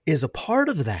is a part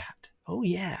of that. Oh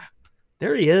yeah.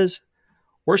 There he is.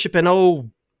 Worshiping old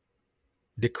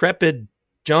decrepit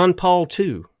John Paul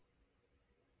II.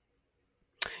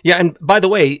 Yeah, and by the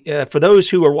way, for those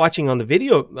who are watching on the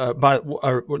video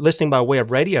or listening by way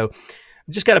of radio,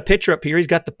 I just got a picture up here. He's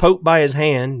got the Pope by his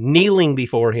hand, kneeling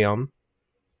before him.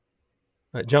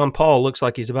 John Paul looks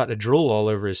like he's about to drool all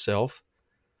over himself.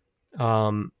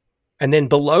 And then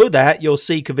below that, you'll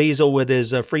see Caviezel with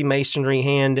his Freemasonry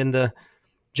hand in the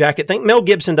jacket thing. Mel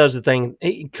Gibson does the thing.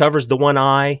 He covers the one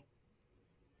eye.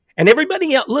 And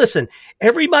everybody else, listen,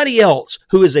 everybody else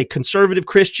who is a conservative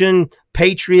Christian,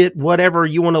 patriot, whatever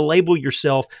you want to label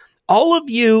yourself, all of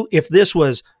you, if this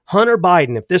was Hunter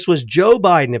Biden, if this was Joe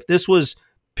Biden, if this was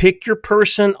pick your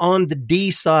person on the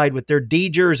D side with their D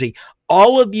jersey,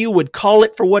 all of you would call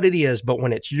it for what it is. But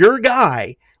when it's your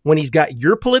guy, when he's got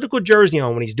your political jersey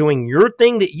on, when he's doing your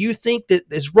thing that you think that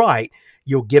is right,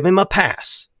 you'll give him a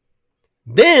pass.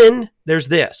 Then there's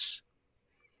this.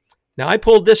 Now, I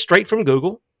pulled this straight from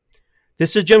Google.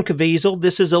 This is Jim Caviezel.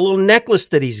 This is a little necklace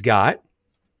that he's got.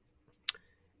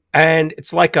 And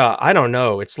it's like I don't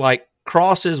know, it's like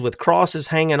crosses with crosses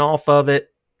hanging off of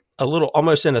it, a little,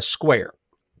 almost in a square.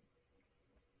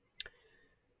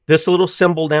 This little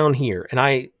symbol down here. And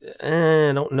I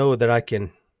don't know that I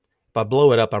can, if I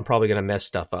blow it up, I'm probably going to mess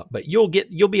stuff up. But you'll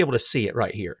be able to see it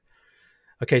right here.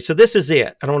 Okay, so this is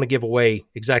it. I don't want to give away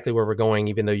exactly where we're going,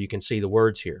 even though you can see the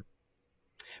words here.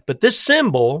 But this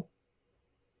symbol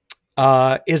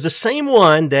is the same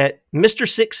one that Mr.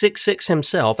 666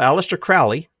 himself, Aleister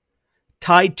Crowley,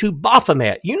 tied to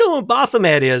Baphomet. You know who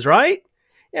Baphomet is, right?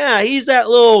 Yeah, he's that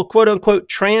little quote-unquote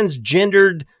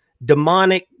transgendered,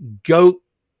 demonic, goat,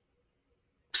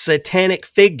 satanic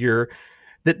figure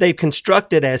that they've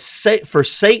constructed as for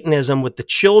Satanism with the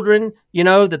children,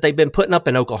 that they've been putting up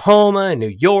in Oklahoma and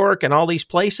New York and all these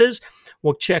places.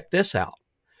 Well, check this out.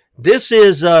 This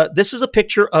is a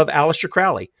picture of Aleister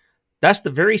Crowley. That's the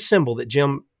very symbol that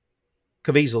Jim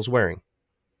Caviezel's wearing,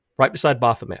 right beside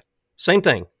Baphomet. Same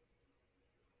thing.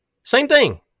 Same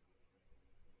thing.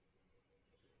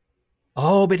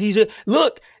 Oh, but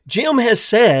look, Jim has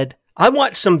said, I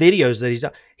watched some videos that he's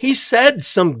done. He said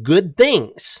some good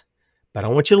things, but I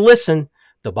want you to listen.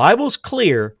 The Bible's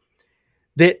clear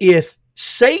that if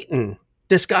Satan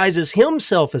disguises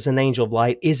himself as an angel of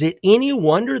light, is it any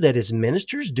wonder that his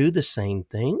ministers do the same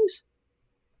things?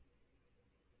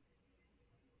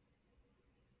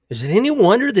 Is it any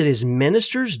wonder that his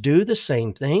ministers do the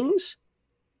same things?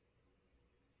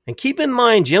 And keep in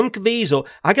mind, Jim Caviezel,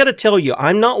 I got to tell you,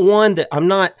 I'm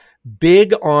not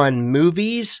big on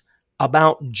movies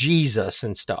about Jesus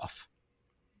and stuff.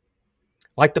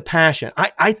 Like The Passion.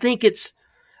 I think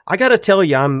I got to tell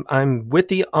you, I'm with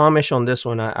the Amish on this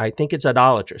one. I think it's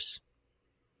idolatrous.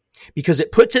 Because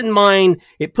it puts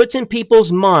in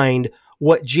people's mind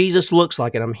what Jesus looks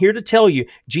like. And I'm here to tell you,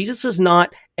 Jesus is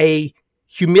not a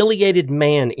humiliated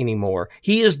man anymore.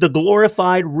 He is the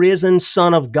glorified, risen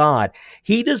Son of God.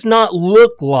 He does not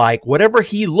look like whatever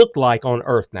he looked like on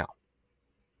earth now.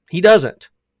 He doesn't.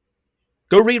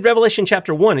 Go read Revelation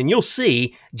chapter 1 and you'll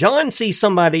see John sees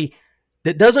somebody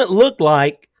that doesn't look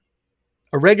like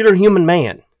a regular human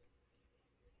man.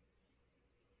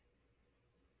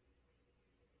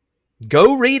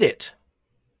 Go read it.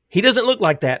 He doesn't look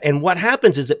like that. And what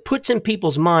happens is it puts in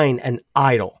people's mind an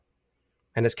idol.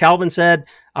 And as Calvin said,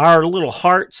 our little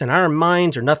hearts and our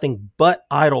minds are nothing but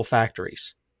idol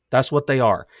factories. That's what they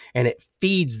are. And it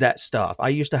feeds that stuff. I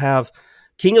used to have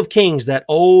King of Kings, that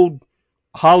old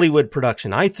Hollywood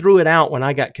production. I threw it out when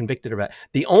I got convicted of it.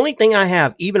 The only thing I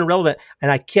have even relevant,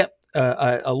 and I kept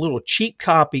a little cheap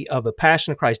copy of The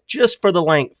Passion of Christ just for the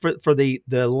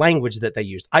language that they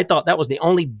used. I thought that was the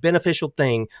only beneficial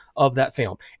thing of that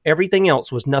film. Everything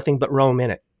else was nothing but Rome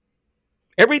in it.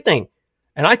 Everything.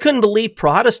 And I couldn't believe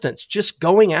Protestants just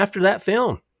going after that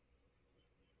film.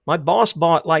 My boss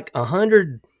bought like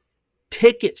 100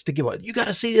 tickets to give away. You got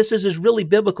to see this. This is really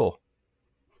biblical.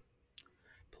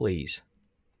 Please.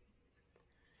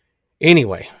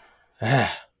 Anyway,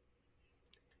 there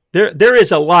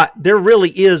is a lot. There really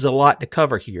is a lot to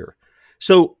cover here.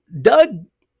 So Doug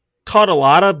caught a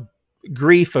lot of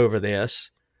grief over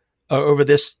this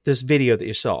video that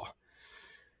you saw.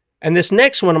 And this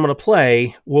next one I'm going to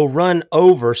play will run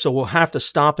over, so we'll have to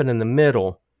stop it in the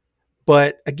middle.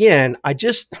 But again, it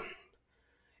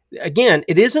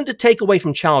isn't to take away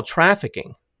from child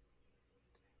trafficking,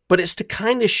 but it's to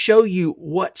kind of show you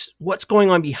what's going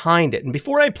on behind it. And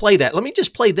before I play that, let me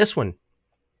just play this one.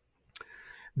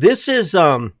 This is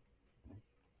one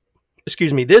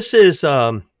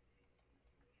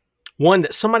that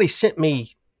somebody sent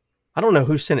me. I don't know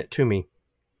who sent it to me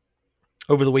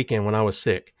over the weekend when I was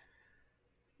sick.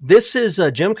 This is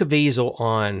Jim Caviezel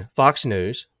on Fox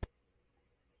News.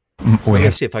 Let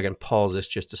me see if I can pause this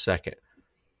just a second.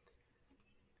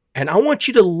 And I want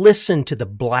you to listen to the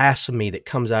blasphemy that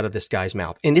comes out of this guy's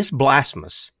mouth. And it's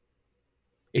blasphemous.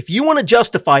 If you want to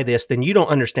justify this, then you don't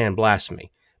understand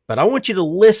blasphemy. But I want you to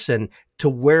listen to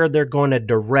where they're going to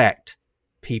direct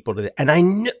people to. And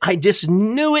I just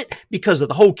knew it because of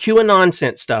the whole QAnon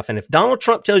nonsense stuff. And if Donald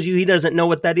Trump tells you he doesn't know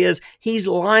what that is, he's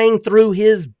lying through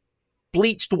his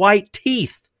bleached white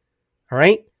teeth. All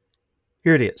right?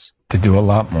 Here it is. To do a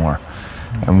lot more.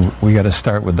 And we got to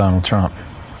start with Donald Trump.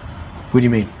 What do you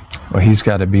mean? Well, he's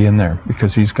got to be in there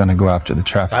because he's going to go after the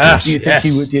traffickers. Do you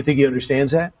think he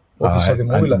understands that?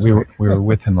 We were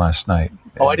with him last night.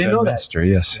 Oh, I didn't know that.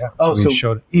 Yes. Yeah. Oh,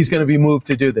 so he's going to be moved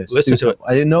to do this. Listen to it.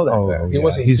 I didn't know that. Oh, he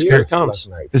wasn't here. Here it comes.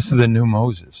 This is the new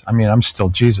Moses. I mean, I'm still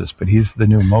Jesus, but he's the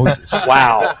new Moses.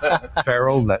 Wow.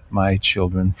 Pharaoh, let my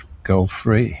children go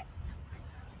free.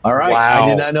 All right. Wow. I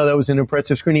did not know that was an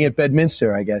impressive screening at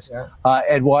Bedminster, I guess. Yeah.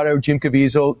 Eduardo, Jim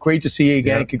Caviezel, great to see you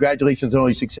again. Yeah. Congratulations on all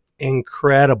your success.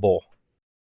 Incredible.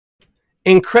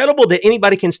 Incredible that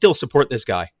anybody can still support this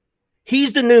guy.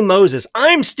 He's the new Moses.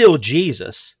 I'm still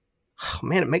Jesus. Oh,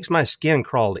 man, it makes my skin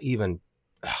crawl to even.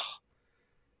 Oh.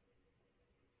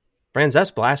 Friends,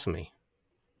 that's blasphemy.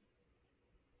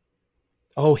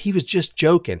 Oh, he was just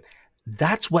joking.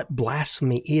 That's what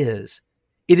blasphemy is.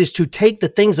 It is to take the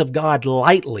things of God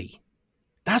lightly.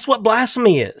 That's what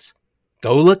blasphemy is.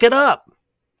 Go look it up.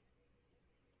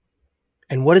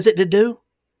 And what is it to do?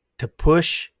 To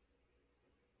push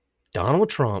Donald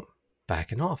Trump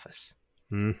back in office.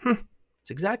 It's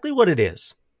exactly what it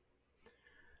is.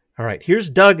 All right, here's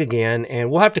Doug again, and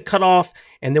we'll have to cut off,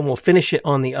 and then we'll finish it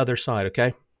on the other side,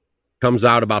 okay? Comes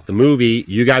out about the movie.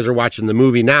 You guys are watching the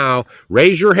movie now.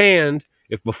 Raise your hand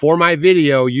if before my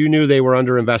video you knew they were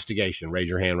under investigation. Raise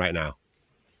your hand right now.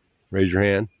 Raise your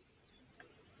hand.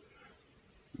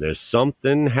 There's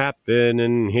something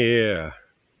happening here,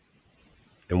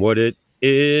 and what it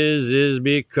is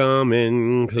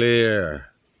becoming clear.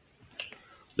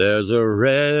 There's a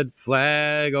red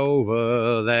flag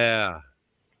over there,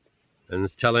 and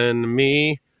it's telling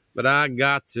me that I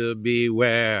got to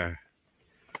beware.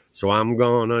 So I'm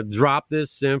gonna drop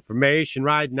this information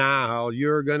right now.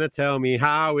 You're gonna tell me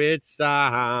how it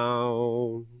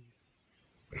sounds.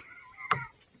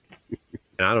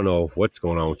 And I don't know what's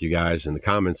going on with you guys in the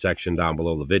comment section down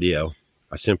below the video.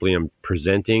 I simply am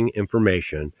presenting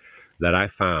information that I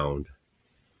found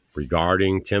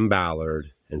regarding Tim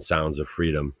Ballard and Sounds of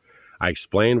Freedom. I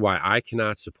explained why I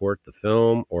cannot support the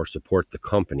film or support the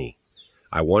company.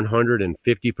 I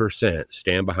 150%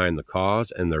 stand behind the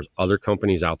cause, and there's other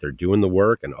companies out there doing the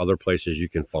work and other places you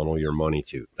can funnel your money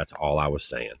to. That's all I was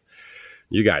saying.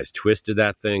 You guys twisted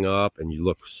that thing up, and you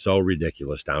look so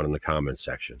ridiculous down in the comment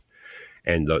section.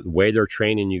 And the way they're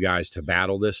training you guys to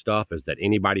battle this stuff is that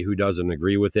anybody who doesn't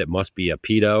agree with it must be a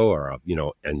pedo or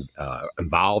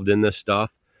involved in this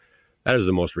stuff. That is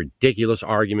the most ridiculous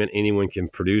argument anyone can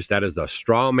produce. That is the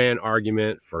straw man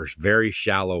argument for very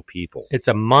shallow people. It's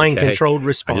a mind-controlled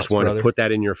response, I just want brother. to put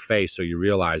that in your face so you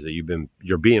realize that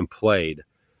you're being played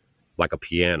like a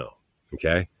piano,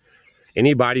 okay?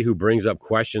 Anybody who brings up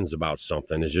questions about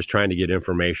something is just trying to get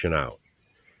information out.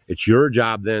 It's your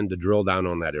job then to drill down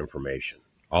on that information.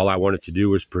 All I wanted to do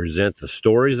was present the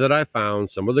stories that I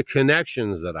found, some of the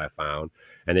connections that I found,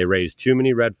 and they raised too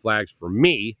many red flags for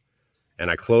me. And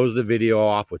I closed the video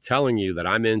off with telling you that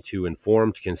I'm into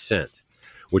informed consent,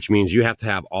 which means you have to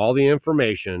have all the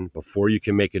information before you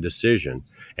can make a decision.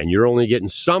 And you're only getting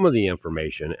some of the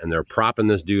information, and they're propping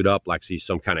this dude up like he's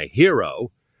some kind of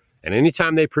hero. And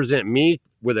anytime they present me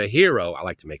with a hero, I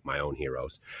like to make my own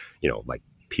heroes, like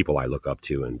people I look up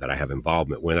to and that I have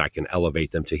involvement with. I can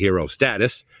elevate them to hero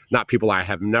status, not people I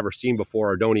have never seen before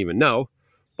or don't even know.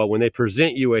 But when they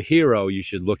present you a hero, you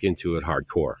should look into it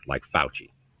hardcore, like Fauci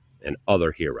and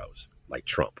other heroes like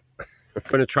Trump. I'm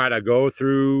going to try to go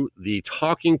through the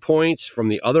talking points from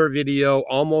the other video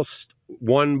almost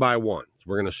one by one. So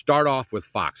we're going to start off with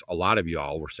Fox. A lot of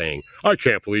y'all were saying, I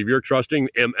can't believe you're trusting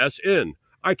MSN.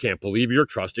 I can't believe you're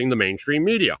trusting the mainstream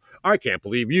media. I can't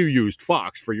believe you used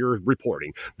Fox for your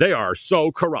reporting. They are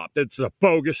so corrupt. It's a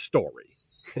bogus story.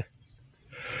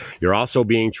 You're also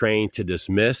being trained to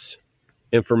dismiss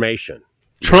information.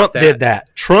 Trump did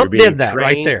that. Trump did that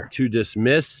right there. To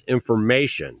dismiss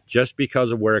information just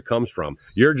because of where it comes from.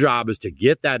 Your job is to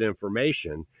get that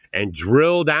information and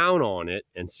drill down on it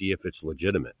and see if it's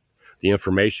legitimate. The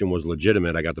information was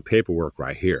legitimate. I got the paperwork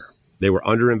right here. They were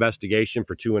under investigation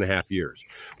for 2.5 years.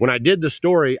 When I did the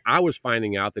story, I was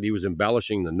finding out that he was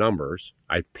embellishing the numbers.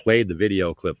 I played the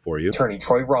video clip for you. Attorney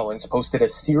Troy Rawlings posted a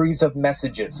series of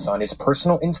messages on his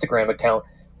personal Instagram account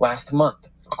last month.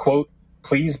 Quote,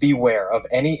 please beware of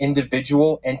any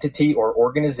individual, entity, or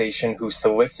organization who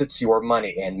solicits your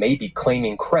money and may be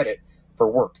claiming credit for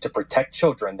work to protect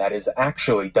children that is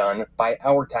actually done by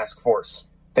our task force.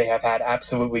 They have had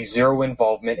absolutely zero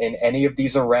involvement in any of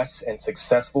these arrests and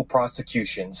successful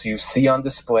prosecutions you see on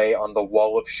display on the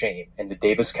wall of shame in the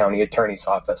Davis County Attorney's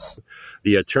Office.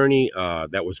 The attorney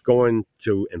that was going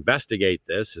to investigate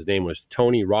this, his name was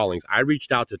Tony Rawlings. I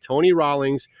reached out to Tony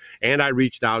Rawlings, and I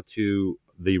reached out to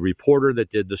the reporter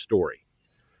that did the story.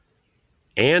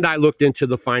 And I looked into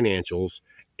the financials,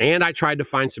 and I tried to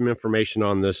find some information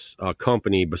on this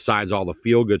company besides all the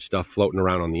feel-good stuff floating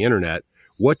around on the internet.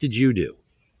 What did you do?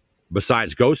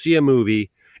 Besides go see a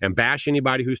movie and bash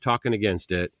anybody who's talking against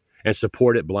it and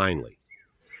support it blindly.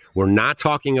 We're not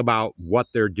talking about what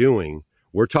they're doing.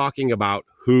 We're talking about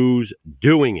who's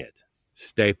doing it.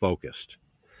 Stay focused.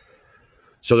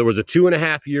 So there was a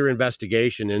 2.5-year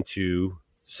investigation into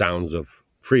Sounds of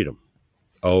Freedom.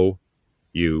 O-U-R.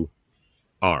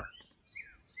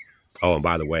 Oh, and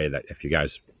by the way, that if you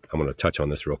guys, I'm going to touch on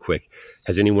this real quick.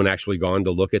 Has anyone actually gone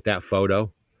to look at that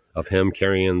photo of him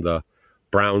carrying the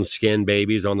brown skin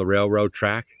babies on the railroad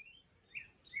track?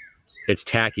 It's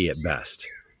tacky at best.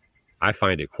 I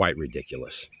find it quite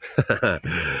ridiculous.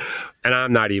 And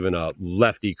I'm not even a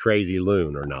lefty crazy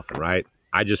loon or nothing, right?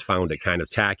 I just found it kind of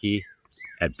tacky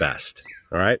at best.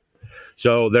 All right.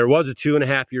 So there was a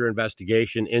 2.5-year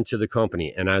investigation into the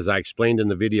company. And as I explained in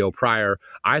the video prior,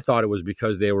 I thought it was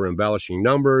because they were embellishing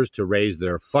numbers to raise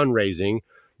their fundraising,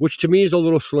 which to me is a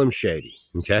little slim shady.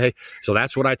 Okay. So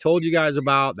that's what I told you guys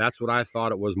about. That's what I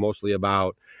thought it was mostly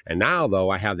about. And now, though,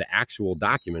 I have the actual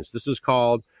documents. This is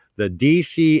called the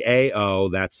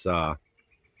DCAO. That's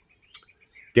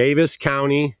Davis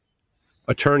County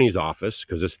Attorney's Office,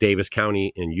 because it's Davis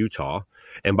County in Utah.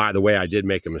 And by the way, I did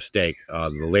make a mistake.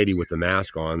 The lady with the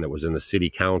mask on that was in the city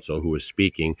council who was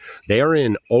speaking, they are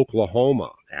in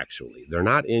Oklahoma, actually. They're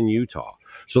not in Utah.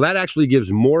 So that actually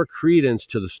gives more credence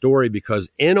to the story, because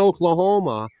in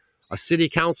Oklahoma, a city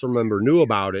council member knew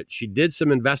about it. She did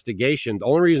some investigation. The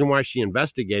only reason why she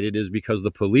investigated is because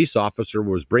the police officer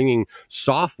was bringing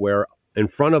software in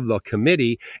front of the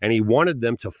committee, and he wanted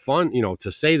them to fund,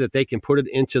 to say that they can put it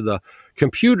into the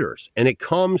computers, and it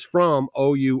comes from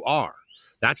OUR.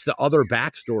 That's the other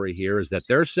backstory here, is that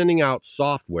they're sending out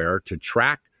software to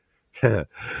track,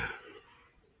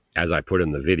 as I put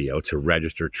in the video, to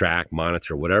register, track,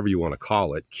 monitor, whatever you want to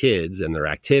call it, kids and their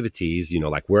activities,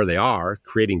 like where they are,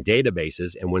 creating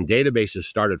databases. And when databases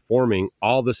started forming,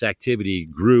 all this activity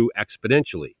grew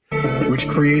exponentially. Which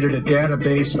created a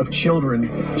database of children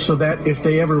so that if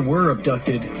they ever were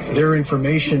abducted, their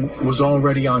information was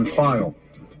already on file.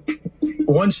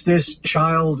 Once this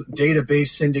child database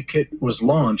syndicate was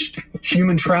launched,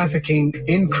 human trafficking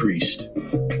increased.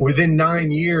 Within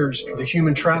 9 years, the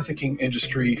human trafficking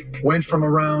industry went from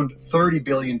around $30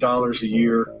 billion a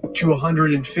year to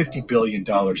 $150 billion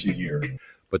a year.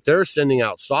 But they're sending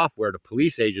out software to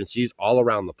police agencies all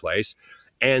around the place.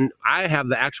 And I have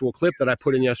the actual clip that I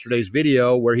put in yesterday's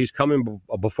video where he's coming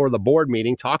before the board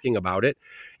meeting talking about it,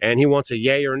 and he wants a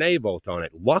yay or nay vote on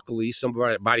it. Luckily,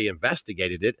 somebody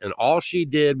investigated it, and all she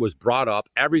did was brought up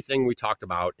everything we talked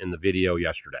about in the video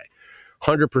yesterday.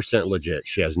 100% legit.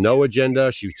 She has no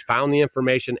agenda. She found the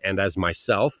information, and as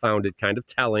myself, found it kind of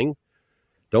telling.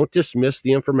 Don't dismiss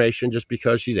the information just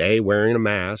because she's wearing a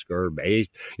mask, or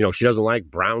she doesn't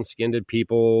like brown-skinned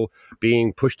people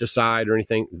being pushed aside or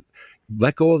anything.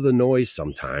 Let go of the noise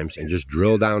sometimes and just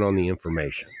drill down on the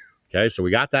information. Okay, so we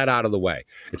got that out of the way.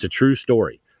 It's a true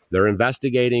story. They're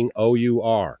investigating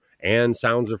OUR and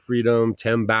Sounds of Freedom,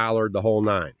 Tim Ballard, the whole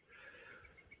nine.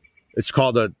 It's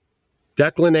called a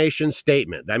declination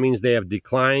statement. That means they have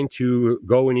declined to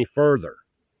go any further.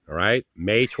 All right,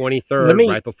 May 23rd,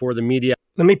 right before the media.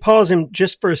 Let me pause him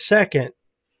just for a second.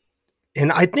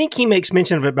 And I think he makes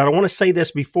mention of it, but I want to say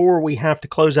this before we have to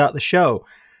close out the show.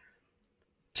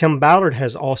 Tim Ballard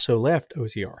has also left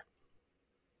OCR,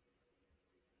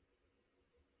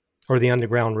 or the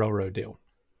Underground Railroad deal.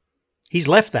 He's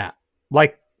left that,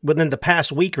 like within the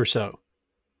past week or so.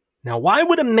 Now, why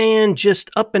would a man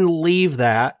just up and leave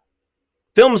that?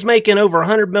 Film's making over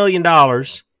 $100 million.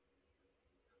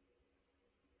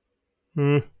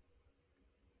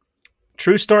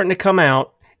 Truth starting to come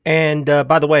out. And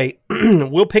by the way,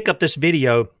 we'll pick up this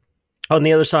video on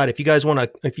the other side. If you guys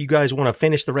want to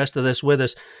finish the rest of this with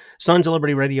us,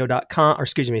 sonsoflibertyradio.com, or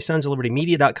excuse me,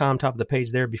 sonsoflibertymedia.com, top of the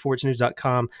page there,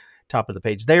 beforeitsnews.com, top of the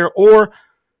page there, or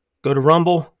go to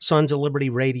Rumble, Sons of Liberty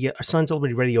Radio, Sons of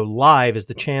Liberty Radio Live is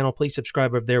the channel. Please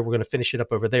subscribe over there. We're going to finish it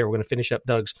up over there. We're going to finish up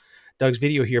Doug's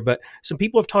video here. But some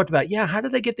people have talked about, how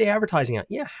did they get the advertising out?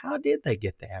 Yeah, how did they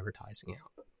get the advertising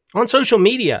out? On social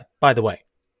media, by the way.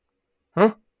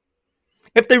 Huh?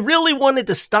 If they really wanted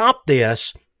to stop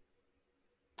this,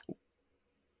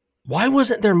 why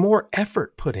wasn't there more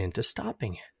effort put into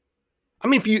stopping it? I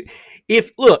mean,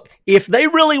 if they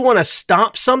really want to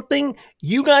stop something,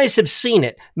 you guys have seen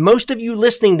it. Most of you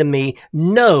listening to me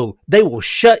know they will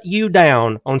shut you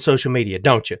down on social media,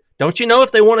 don't you? Don't you know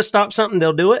if they want to stop something,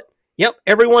 they'll do it? Yep,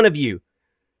 every one of you.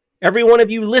 Every one of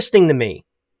you listening to me.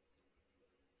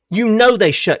 You know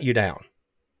they shut you down.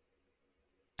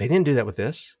 They didn't do that with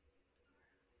this.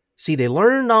 See, they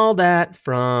learned all that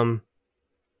from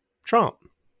Trump.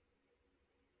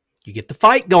 You get the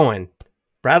fight going.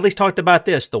 Bradley's talked about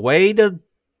this. The way to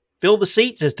fill the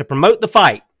seats is to promote the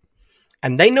fight.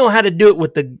 And they know how to do it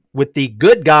with the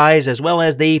good guys as well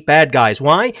as the bad guys.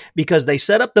 Why? Because they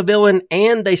set up the villain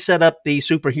and they set up the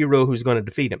superhero who's going to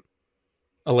defeat him.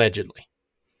 Allegedly.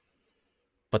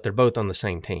 But they're both on the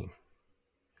same team.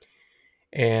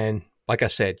 And like I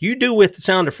said, you do with the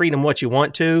Sound of Freedom what you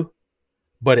want to,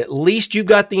 but at least you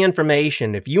got the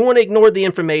information. If you want to ignore the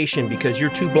information because you're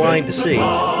too blind to see,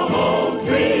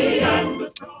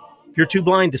 if you're too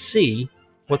blind to see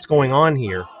what's going on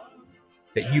here,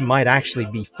 that you might actually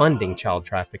be funding child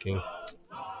trafficking,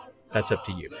 that's up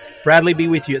to you. Bradley be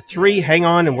with you at 3. Hang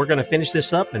on, and we're going to finish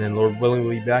this up, and then Lord willing,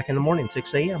 we'll be back in the morning,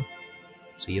 6 a.m.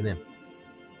 See you then.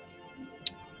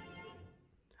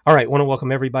 All right, want to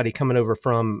welcome everybody coming over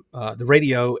from the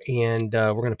radio, and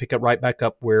we're going to pick up right back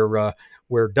up where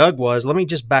Doug was. Let me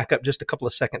just back up just a couple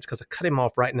of seconds because I cut him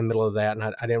off right in the middle of that,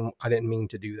 and I didn't mean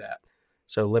to do that.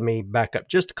 So let me back up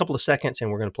just a couple of seconds, and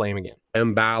we're going to play him again.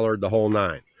 M. Ballard, the whole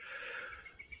nine.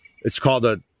 It's called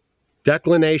a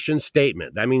declination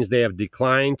statement. That means they have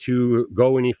declined to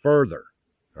go any further.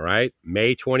 All right.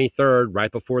 May 23rd,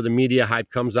 right before the media hype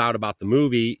comes out about the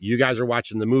movie. You guys are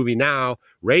watching the movie now.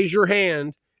 Raise your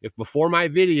hand if before my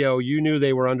video you knew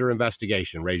they were under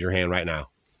investigation. Raise your hand right now.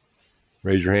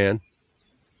 Raise your hand.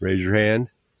 Raise your hand.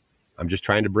 I'm just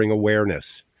trying to bring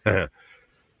awareness.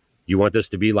 You want this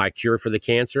to be like Cure for the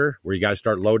Cancer, where you guys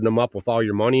start loading them up with all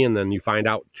your money and then you find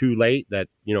out too late that,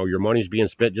 you know, your money's being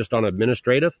spent just on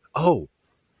administrative? Oh,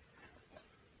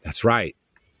 that's right.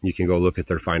 You can go look at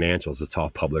their financials. It's all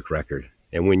public record.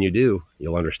 And when you do,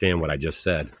 you'll understand what I just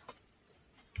said.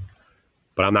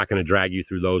 But I'm not going to drag you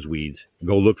through those weeds.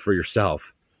 Go look for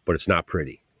yourself, but it's not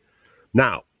pretty.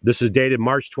 Now, this is dated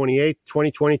March 28th,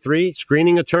 2023.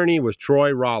 Screening attorney was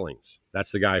Troy Rawlings.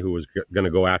 That's the guy who was going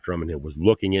to go after him and was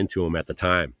looking into him at the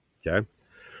time. Okay.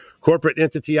 Corporate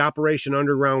Entity Operation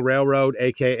Underground Railroad,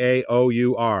 a.k.a.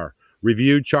 OUR.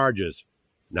 Reviewed charges.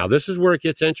 Now, this is where it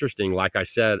gets interesting. Like I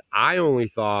said, I only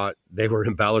thought they were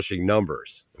embellishing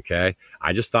numbers. Okay.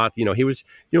 I just thought, you know, he was,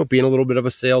 you know, being a little bit of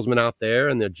a salesman out there.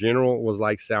 And the general was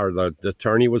like, or the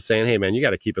attorney was saying, hey, man, you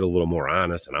got to keep it a little more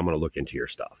honest. And I'm going to look into your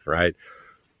stuff. Right.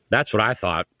 That's what I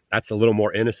thought. That's a little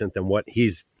more innocent than what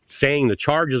he's saying the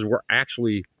charges were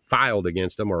actually filed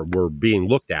against him or were being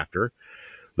looked after.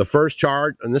 The first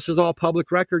charge, and this is all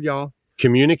public record, y'all,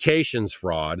 communications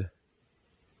fraud,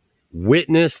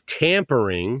 witness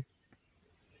tampering,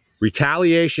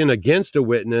 retaliation against a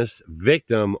witness,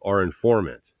 victim, or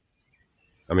informant.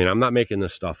 I mean, I'm not making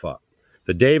this stuff up.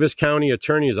 The Davis County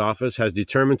Attorney's Office has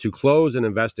determined to close an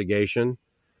investigation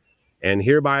and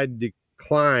hereby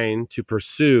decline to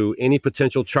pursue any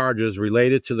potential charges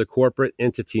related to the corporate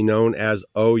entity known as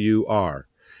OUR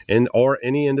and or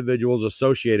any individuals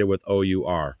associated with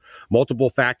OUR. Multiple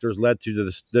factors led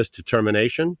to this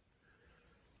determination.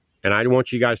 And I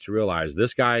want you guys to realize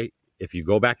this guy, if you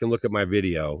go back and look at my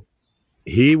video,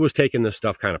 he was taking this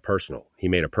stuff kind of personal. He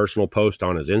made a personal post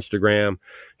on his Instagram.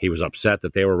 He was upset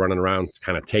that they were running around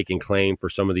kind of taking claim for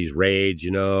some of these raids, you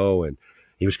know, and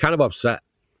he was kind of upset,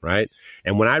 right?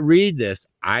 And when I read this,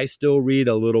 I still read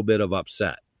a little bit of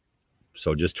upset.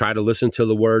 So just try to listen to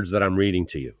the words that I'm reading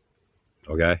to you,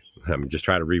 okay? I'm just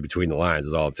trying to read between the lines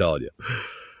is all I'm telling you.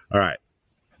 All right.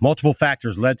 Multiple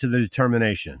factors led to the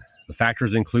determination. The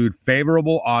factors include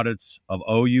favorable audits of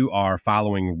OUR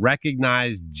following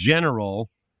recognized general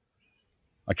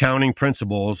accounting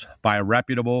principles by a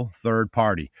reputable third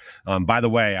party. By the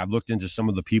way, I've looked into some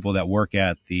of the people that work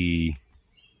at the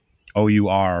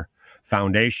OUR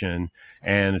Foundation,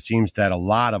 and it seems that a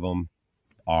lot of them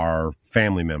are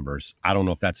family members. I don't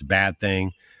know if that's a bad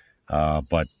thing,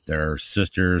 but they're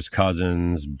sisters,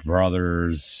 cousins,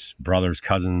 brothers,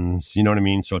 cousins, you know what I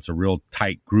mean? So it's a real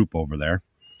tight group over there.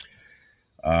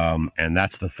 And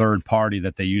that's the third party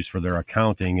that they use for their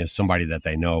accounting is somebody that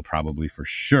they know probably for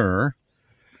sure.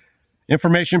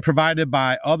 Information provided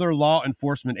by other law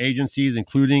enforcement agencies,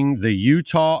 including the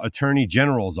Utah Attorney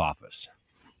General's Office.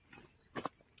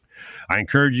 I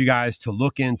encourage you guys to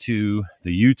look into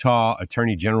the Utah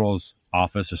Attorney General's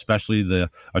Office, especially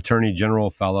the Attorney General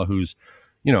fellow who's,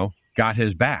 you know, got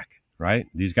his back, right?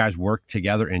 These guys work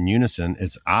together in unison.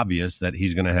 It's obvious that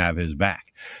he's going to have his back.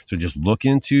 So just look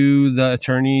into the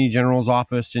Attorney General's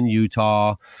office in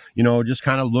Utah, you know, just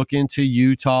kind of look into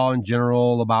Utah in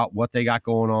general about what they got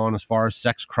going on as far as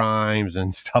sex crimes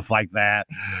and stuff like that,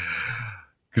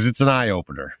 because it's an eye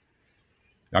opener.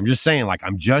 I'm just saying, like,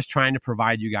 I'm just trying to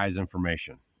provide you guys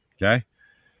information, okay?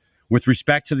 With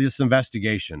respect to this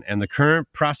investigation and the current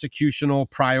prosecutional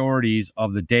priorities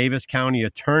of the Davis County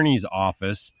Attorney's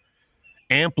Office,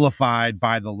 amplified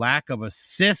by the lack of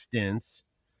assistance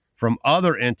from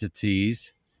other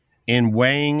entities in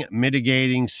weighing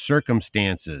mitigating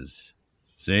circumstances.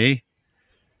 See?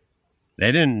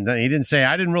 He didn't say,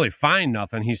 I didn't really find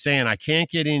nothing. He's saying, I can't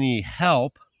get any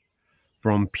help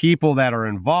from people that are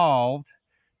involved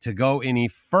to go any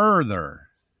further.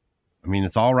 I mean,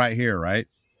 it's all right here, right?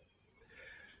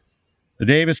 The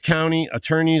Davis County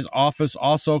Attorney's Office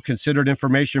also considered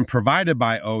information provided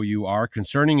by OUR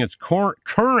concerning its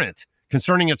current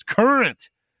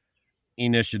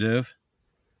initiative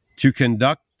to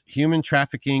conduct human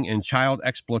trafficking and child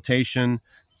exploitation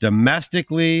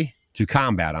domestically, to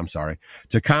combat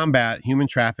human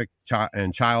traffic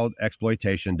and child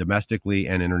exploitation domestically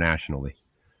and internationally.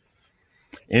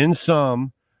 In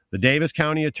sum, The Davis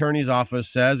County Attorney's Office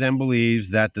says and believes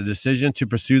that the decision to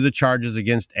pursue the charges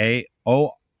against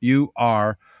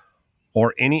OUR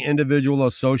or any individual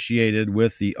associated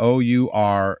with the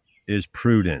OUR is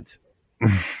prudent.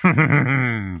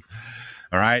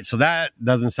 All right, so that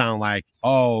doesn't sound like,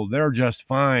 oh, they're just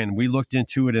fine. We looked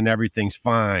into it and everything's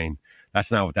fine.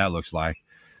 That's not what that looks like.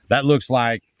 That looks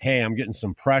like, hey, I'm getting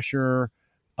some pressure.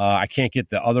 I can't get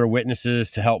the other witnesses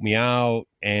to help me out,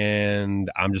 and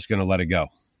I'm just going to let it go.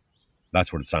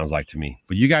 That's what it sounds like to me.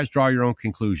 But you guys draw your own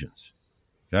conclusions,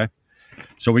 okay?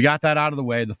 So we got that out of the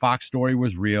way. The Fox story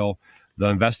was real. The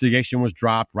investigation was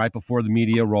dropped right before the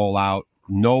media rollout.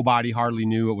 Nobody hardly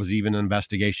knew it was even an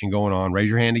investigation going on. Raise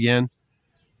your hand again.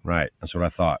 Right, that's what I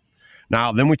thought.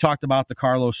 Now, then we talked about the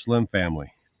Carlos Slim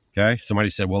family, okay?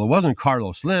 Somebody said, well, it wasn't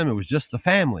Carlos Slim. It was just the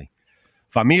family.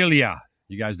 Familia.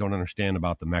 You guys don't understand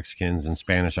about the Mexicans in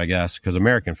Spanish, I guess, because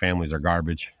American families are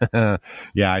garbage.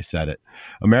 Yeah, I said it.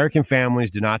 American families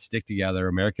do not stick together.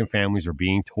 American families are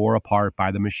being tore apart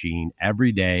by the machine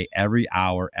every day, every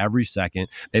hour, every second.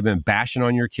 They've been bashing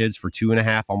on your kids for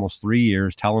 2.5, almost 3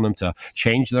 years, telling them to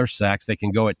change their sex. They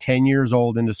can go at 10 years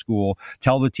old into school,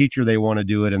 tell the teacher they want to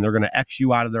do it, and they're going to X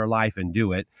you out of their life and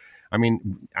do it. I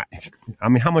mean,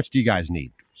 how much do you guys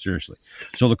need? Seriously.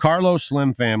 So the Carlos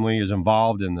Slim family is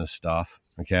involved in this stuff.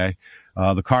 Okay.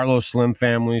 The Carlos Slim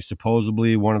family,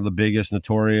 supposedly one of the biggest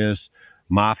notorious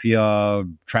mafia,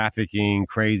 trafficking,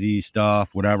 crazy stuff,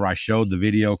 whatever. I showed the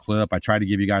video clip. I tried to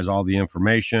give you guys all the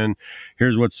information.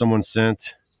 Here's what someone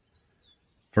sent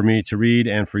for me to read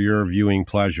and for your viewing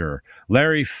pleasure.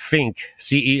 Larry Fink,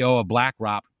 CEO of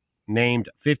BlackRock, named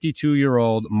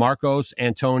 52-year-old Marcos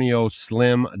Antonio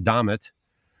Slim Dammit.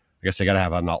 I guess I got to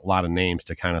have a lot of names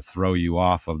to kind of throw you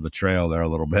off of the trail there a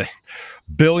little bit.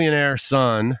 Billionaire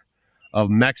son of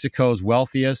Mexico's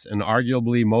wealthiest and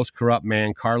arguably most corrupt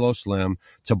man, Carlos Slim,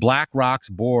 to BlackRock's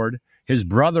board. His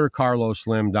brother, Carlos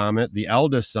Slim Dammit, the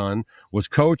eldest son, was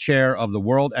co-chair of the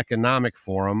World Economic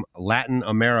Forum, Latin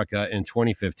America, in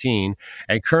 2015,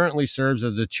 and currently serves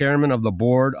as the chairman of the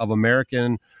board of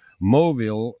American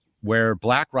Mobile, where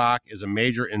BlackRock is a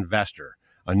major investor.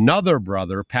 Another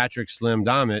brother, Patrick Slim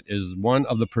Dammit, is one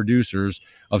of the producers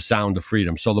of Sound of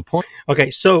Freedom. So the point...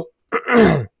 Okay, so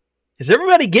is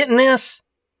everybody getting this?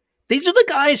 These are the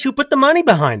guys who put the money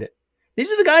behind it.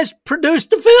 These are the guys who produced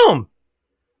the film.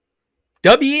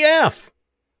 WEF,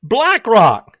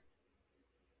 BlackRock,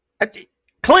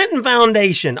 Clinton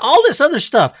Foundation, all this other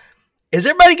stuff. Is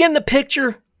everybody getting the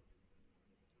picture?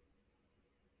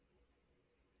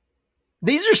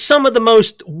 These are some of the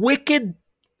most wicked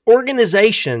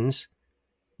organizations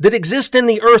that exist in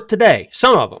the earth today.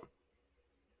 Some of them.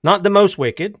 Not the most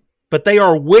wicked, but they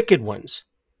are wicked ones.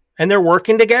 And they're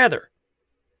working together.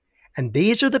 And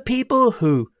these are the people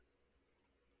who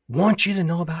want you to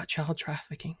know about child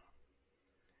trafficking.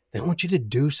 They want you to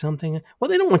do something. Well,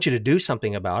 they don't want you to do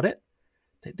something about it.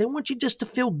 They want you just to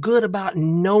feel good about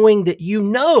knowing that you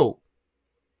know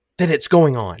that it's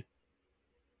going on.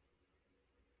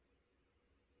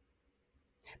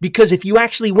 Because if you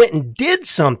actually went and did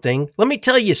something, let me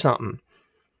tell you something.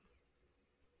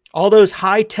 All those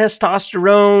high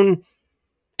testosterone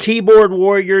keyboard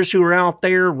warriors who are out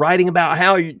there writing about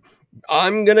how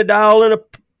I'm going to dial in a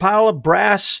pile of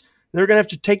brass. They're going to have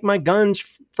to take my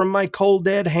guns from my cold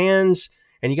dead hands.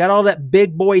 And you got all that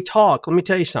big boy talk. Let me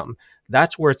tell you something.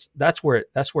 That's where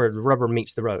the rubber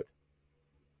meets the road.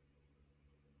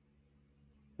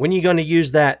 When are you going to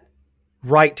use that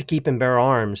right to keep and bear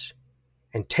arms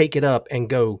and take it up and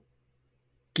go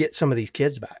get some of these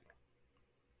kids back?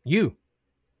 You.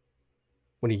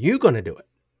 When are you going to do it?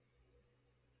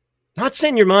 Not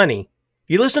send your money.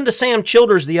 You listened to Sam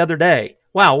Childers the other day.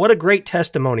 Wow, what a great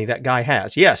testimony that guy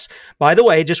has. Yes, by the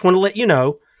way, just want to let you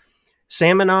know,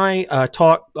 Sam and I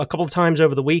talked a couple of times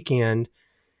over the weekend,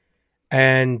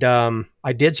 and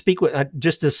I did speak with,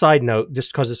 just a side note,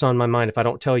 just because it's on my mind. If I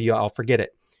don't tell you, I'll forget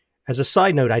it. As a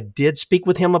side note, I did speak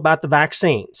with him about the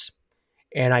vaccines.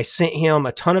 And I sent him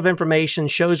a ton of information,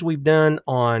 shows we've done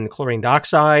on chlorine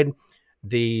dioxide,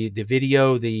 the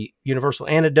video, the universal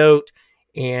antidote,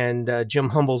 and Jim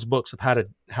Humble's books of how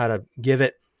to give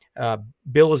it.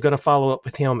 Bill is going to follow up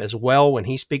with him as well when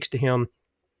he speaks to him.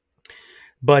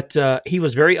 But he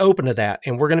was very open to that.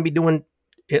 And we're going to be doing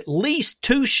at least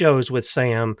 2 shows with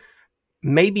Sam,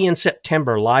 maybe in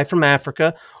September, live from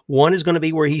Africa. One is going to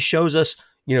be where he shows us,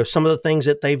 some of the things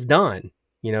that they've done.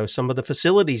 Some of the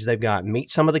facilities they've got,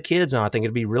 meet some of the kids. And I think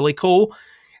it'd be really cool.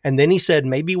 And then he said,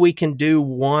 maybe we can do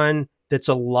one that's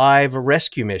a live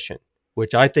rescue mission,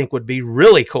 which I think would be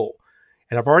really cool.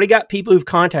 And I've already got people who've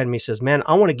contacted me, says, man,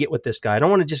 I want to get with this guy. I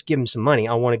don't want to just give him some money.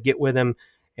 I want to get with him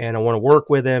and I want to work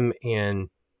with him and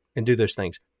and do those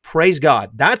things. Praise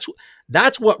God. That's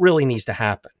what really needs to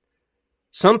happen.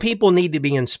 Some people need to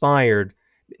be inspired.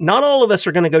 Not all of us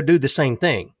are going to go do the same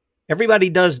thing.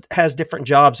 Everybody has different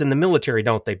jobs in the military,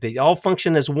 don't they? They all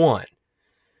function as one.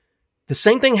 The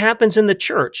same thing happens in the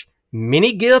church.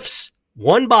 Many gifts,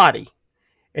 one body.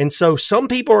 And so some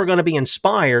people are going to be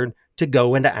inspired to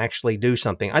go and to actually do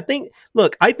something. I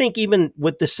think even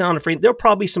with the Sound of Freedom, there'll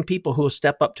probably some people who will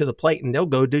step up to the plate and they'll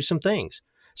go do some things.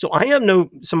 So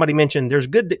somebody mentioned there's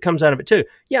good that comes out of it too.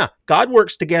 Yeah, God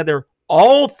works together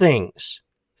all things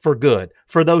for good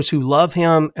for those who love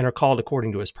him and are called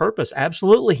according to his purpose.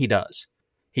 Absolutely, he does.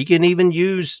 He can even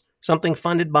use something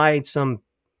funded by some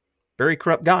very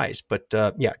corrupt guys. But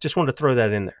just wanted to throw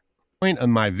that in there. Point of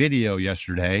my video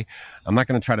yesterday, I'm not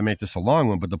going to try to make this a long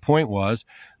one, but the point was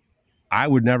I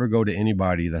would never go to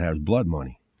anybody that has blood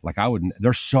money. Like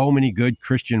there's so many good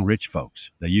Christian rich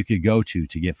folks that you could go to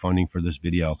get funding for this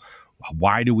video.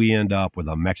 Why do we end up with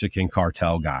a Mexican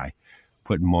cartel guy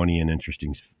putting money and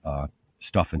interesting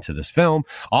stuff into this film?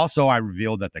 Also, I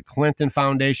revealed that the Clinton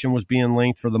Foundation was being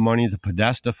linked for the money, the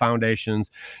Podesta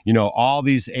Foundations, all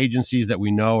these agencies that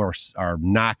we know are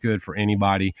not good for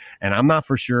anybody. And I'm not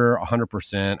for sure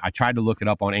 100%. I tried to look it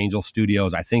up on Angel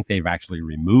Studios. I think they've actually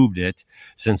removed it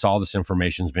since all this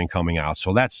information's been coming out.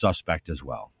 So that's suspect as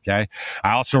well. Okay.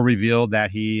 I also revealed that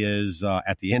he is,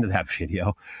 at the end of that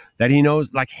video, that he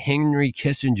knows like Henry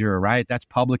Kissinger, right? That's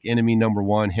public enemy number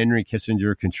one. Henry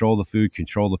Kissinger, control the food,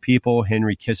 control the people.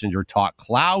 Henry Kissinger taught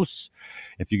Klaus.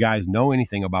 If you guys know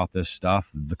anything about this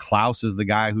stuff, the Klaus is the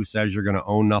guy who says you're going to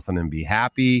own nothing and be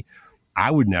happy. I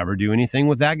would never do anything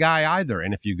with that guy either.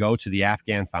 And if you go to the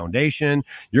Afghan Foundation,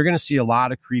 you're going to see a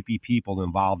lot of creepy people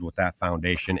involved with that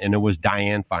foundation. And it was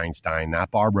Dianne Feinstein,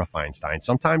 not Barbara Feinstein.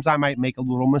 Sometimes I might make a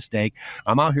little mistake.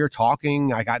 I'm out here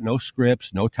talking. I got no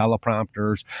scripts, no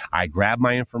teleprompters. I grab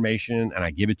my information and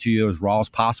I give it to you as raw as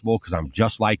possible because I'm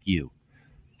just like you.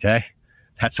 Okay?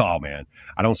 That's all, man.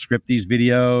 I don't script these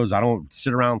videos. I don't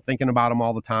sit around thinking about them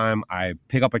all the time. I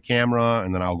pick up a camera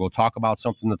and then I'll go talk about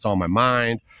something that's on my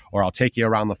mind, or I'll take you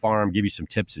around the farm, give you some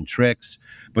tips and tricks.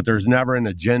 But there's never an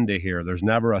agenda here. There's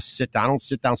never a sit down. I don't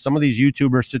sit down. Some of these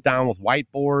YouTubers sit down with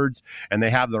whiteboards and they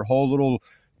have their whole little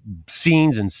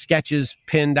scenes and sketches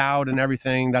pinned out and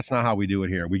everything. That's not how we do it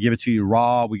here. We give it to you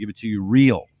raw. We give it to you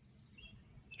real.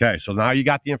 Okay, so now you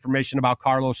got the information about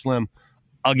Carlos Slim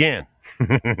again.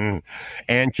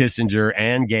 And Kissinger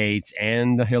and Gates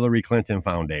and the Hillary Clinton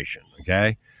Foundation.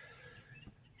 Okay.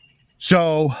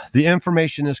 So the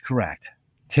information is correct.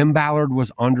 Tim Ballard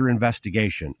was under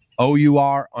investigation.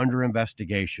 OUR under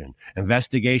investigation.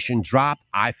 Investigation dropped,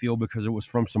 I feel, because it was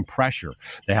from some pressure.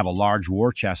 They have a large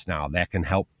war chest now that can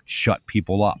help shut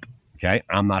people up. Okay.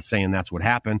 I'm not saying that's what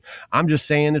happened. I'm just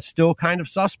saying it's still kind of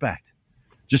suspect.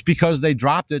 Just because they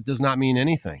dropped it does not mean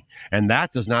anything. And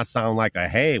that does not sound like a,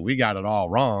 hey, we got it all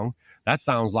wrong. That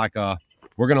sounds like a,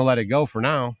 we're going to let it go for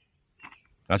now.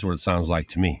 That's what it sounds like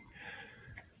to me.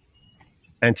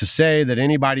 And to say that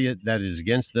anybody that is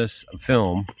against this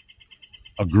film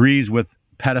agrees with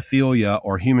pedophilia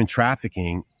or human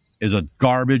trafficking is a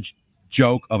garbage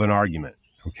joke of an argument.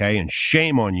 Okay. And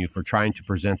shame on you for trying to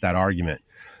present that argument.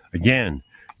 Again,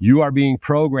 you are being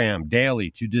programmed daily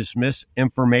to dismiss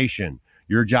information.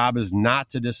 Your job is not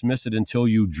to dismiss it until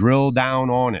you drill down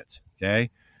on it, okay?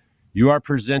 You are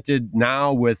presented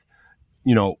now with,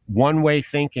 one-way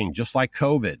thinking, just like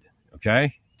COVID,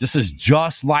 okay? This is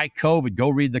just like COVID. Go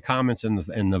read the comments in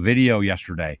the video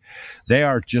yesterday. They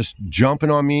are just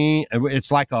jumping on me.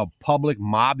 It's like a public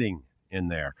mobbing in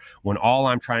there when all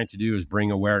I'm trying to do is bring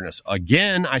awareness.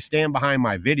 Again, I stand behind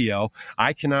my video.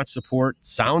 I cannot support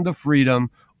Sound of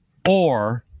Freedom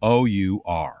or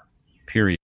OUR,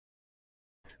 period.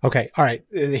 Okay. All right.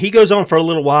 He goes on for a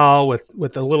little while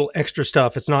with a little extra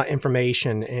stuff. It's not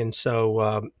information. And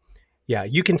so,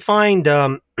 you can find,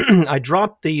 I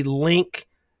dropped the link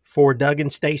for Doug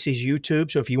and Stacy's YouTube.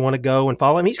 So if you want to go and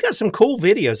follow him, he's got some cool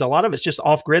videos. A lot of it's just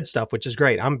off grid stuff, which is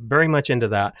great. I'm very much into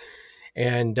that.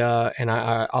 And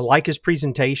I like his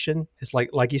presentation. It's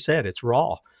like you said, it's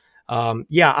raw.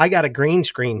 I got a green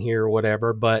screen here or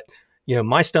whatever, but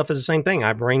my stuff is the same thing.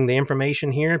 I bring the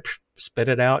information here, spit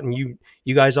it out, and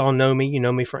you guys all know me. You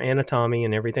know me for anatomy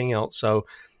and everything else. So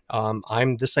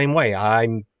I'm the same way.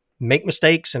 I make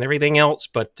mistakes and everything else,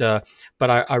 but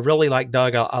I really like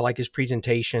Doug. I like his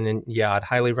presentation, and I'd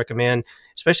highly recommend,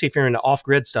 especially if you're into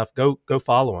off-grid stuff, go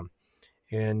follow him,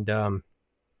 and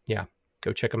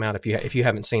go check him out if you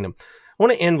haven't seen him. I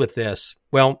want to end with this.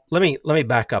 Well, let me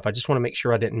back up. I just want to make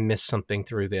sure I didn't miss something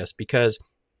through this, because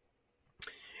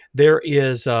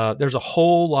there's a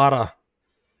whole lot of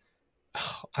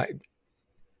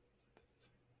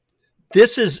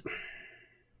This is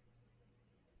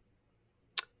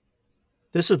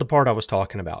the part I was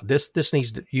talking about. This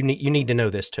needs to, you need to know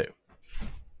this too.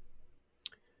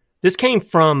 This came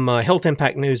from Health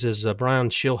Impact News' Brian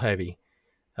Shilhavy.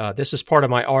 This is part of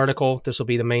my article. This will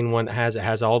be the main one that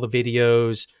has all the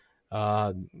videos,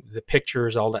 the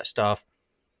pictures, all that stuff.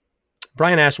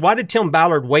 Brian asked, why did Tim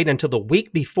Ballard wait until the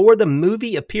week before the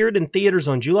movie appeared in theaters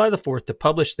on July the 4th to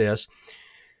publish this,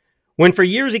 when for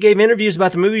years he gave interviews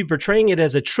about the movie portraying it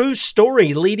as a true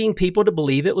story, leading people to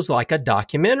believe it was like a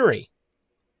documentary?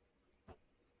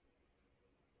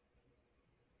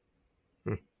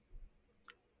 Let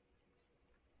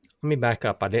me back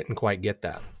up. I didn't quite get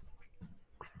that.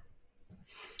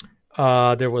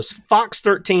 There was Fox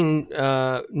 13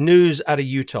 News out of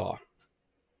Utah.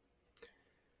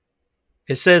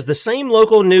 It says the same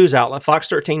local news outlet, Fox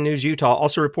 13 News Utah,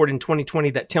 also reported in 2020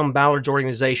 that Tim Ballard's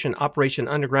organization, Operation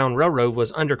Underground Railroad,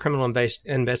 was under criminal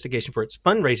investigation for its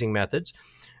fundraising methods.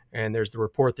 And there's the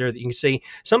report there that you can see.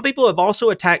 Some people have also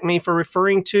attacked me for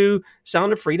referring to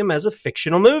Sound of Freedom as a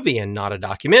fictional movie and not a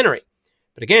documentary.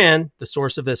 But again, the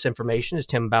source of this information is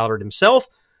Tim Ballard himself,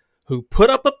 who put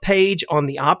up a page on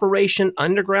the Operation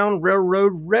Underground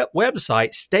Railroad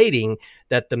website stating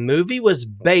that the movie was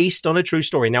based on a true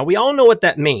story. Now, we all know what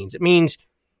that means. It means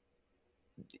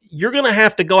you're going to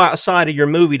have to go outside of your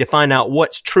movie to find out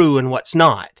what's true and what's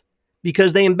not,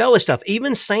 because they embellish stuff.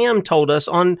 Even Sam told us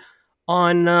on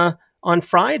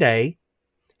Friday,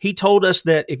 he told us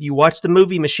that if you watch the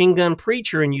movie Machine Gun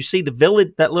Preacher and you see the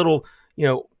village, that little,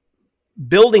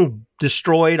 building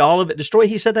destroyed, all of it destroyed,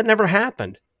 he said that never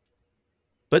happened.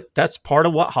 But that's part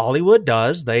of what Hollywood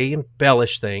does. They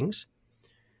embellish things.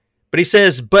 But he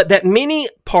says, but that many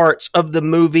parts of the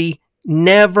movie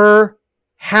never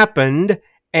happened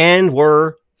and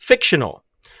were fictional.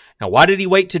 Now, why did he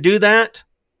wait to do that?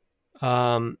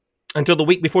 Until the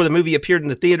week before the movie appeared in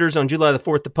the theaters on July the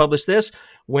 4th to publish this,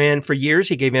 when for years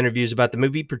he gave interviews about the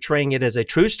movie, portraying it as a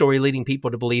true story, leading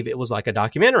people to believe it was like a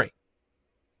documentary.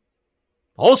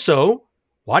 Also,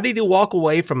 why did he walk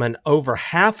away from an over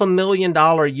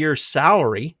 $500,000 a year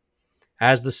salary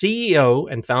as the CEO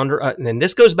and founder? And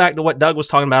this goes back to what Doug was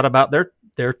talking about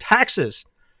their taxes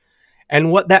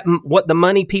and what the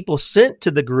money people sent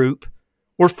to the group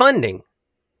were funding,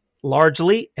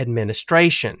 largely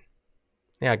administration.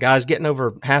 Yeah, guys getting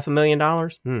over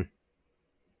 $500,000.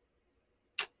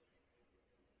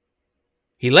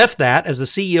 He left that as the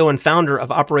CEO and founder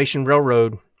of Operation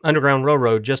Underground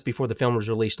Railroad just before the film was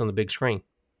released on the big screen.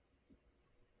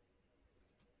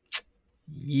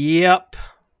 Yep.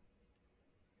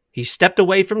 He stepped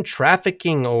away from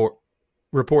trafficking, or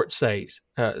report says.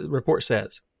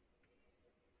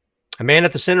 A man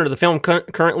at the center of the film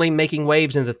currently making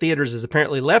waves in the theaters has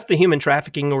apparently left the human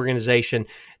trafficking organization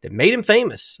that made him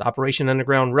famous. Operation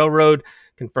Underground Railroad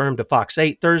confirmed to Fox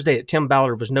 8 Thursday that Tim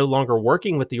Ballard was no longer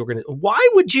working with the organization. Why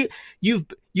would you've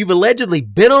allegedly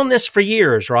been on this for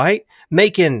years, right?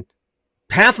 Making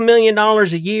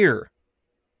 $500,000 a year.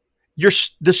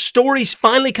 The story's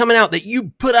finally coming out that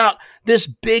you put out this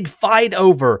big fight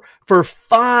over for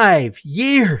 5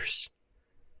 years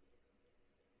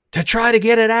to try to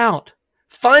get it out,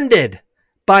 funded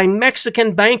by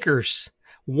Mexican bankers,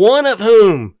 one of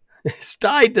whom is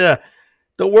tied to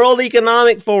the World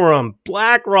Economic Forum,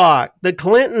 BlackRock, the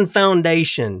Clinton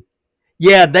Foundation.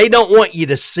 Yeah, they don't want you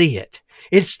to see it.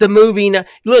 It's the movie.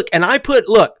 Look,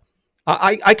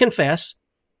 I confess,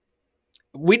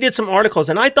 we did some articles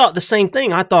and I thought the same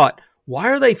thing. I thought, why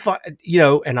are they,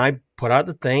 and I put out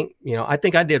the thing, I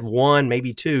think I did one,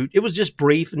 maybe two. It was just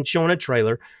brief and showing a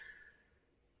trailer.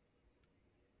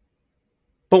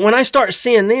 But when I start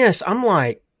seeing this, I'm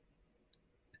like,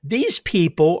 these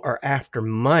people are after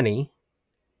money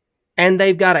and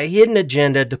they've got a hidden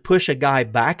agenda to push a guy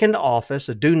back into office,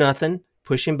 a do nothing,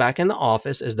 push him back into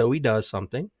office as though he does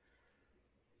something,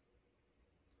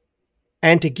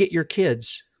 and to get your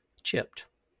kids chipped.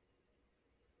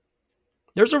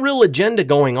 There's a real agenda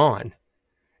going on,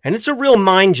 and it's a real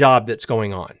mind job that's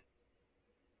going on.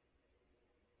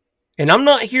 And I'm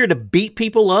not here to beat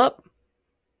people up.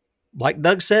 Like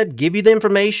Doug said, give you the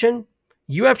information.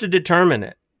 You have to determine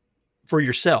it for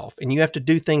yourself, and you have to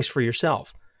do things for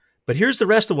yourself. But here's the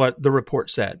rest of what the report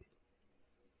said.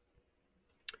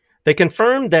 They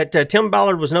confirmed that Tim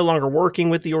Ballard was no longer working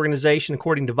with the organization.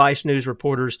 According to Vice News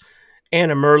reporters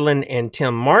Anna Merlin and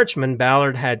Tim Marchman,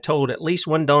 Ballard had told at least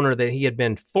one donor that he had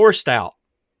been forced out.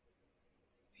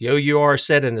 The OUR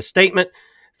said in a statement,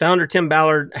 founder Tim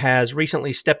Ballard has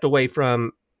recently stepped away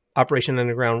from Operation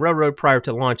Underground Railroad prior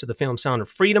to the launch of the film Sound of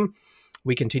Freedom.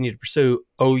 We continue to pursue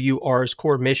OUR's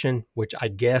core mission, which I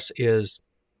guess is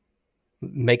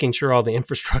making sure all the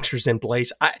infrastructure's in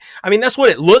place. I mean, that's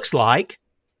what it looks like.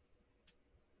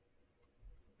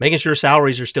 Making sure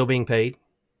salaries are still being paid.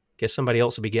 Guess somebody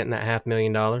else will be getting that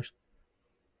 $500,000.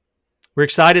 We're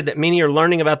excited that many are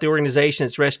learning about the organization,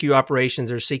 its rescue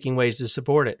operations, are seeking ways to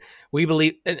support it. We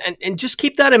believe, and just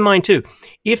keep that in mind too.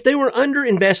 If they were under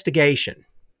investigation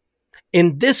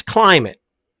in this climate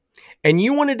and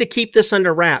you wanted to keep this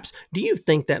under wraps, do you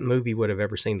think that movie would have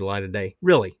ever seen the light of day?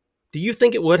 Really? Do you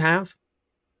think it would have?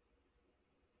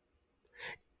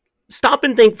 Stop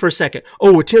and think for a second.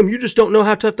 Oh, well, Tim, you just don't know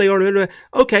how tough they are.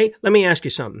 Okay, let me ask you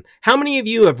something. How many of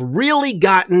you have really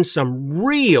gotten some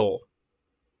real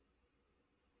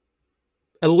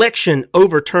election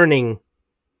overturning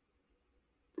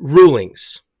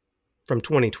rulings from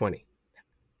 2020?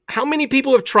 How many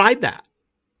people have tried that?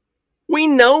 We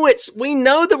know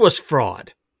there was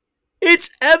fraud. It's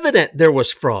evident there was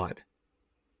fraud.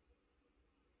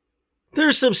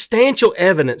 There's substantial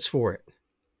evidence for it.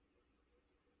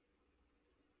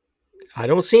 I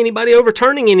don't see anybody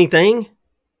overturning anything.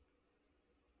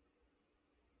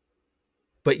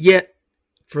 But yet,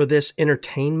 for this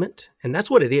entertainment, and that's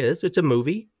what it is, it's a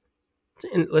movie.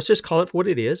 Let's just call it what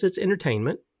it is. It's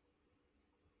entertainment.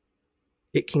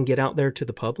 It can get out there to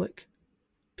the public.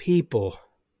 People,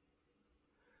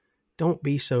 don't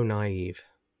be so naive.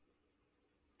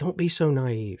 Don't be so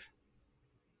naive.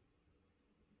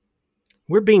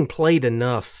 We're being played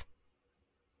enough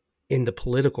in the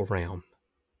political realm.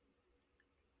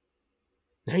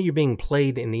 Now you're being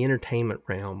played in the entertainment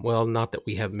realm. Well, not that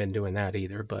we haven't been doing that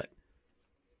either, but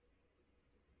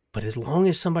as long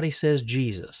as somebody says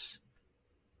Jesus,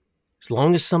 as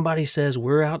long as somebody says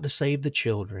we're out to save the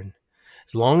children,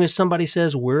 as long as somebody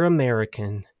says we're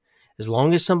American, as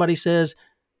long as somebody says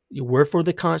we're for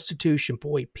the Constitution,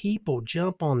 boy, people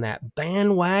jump on that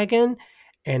bandwagon,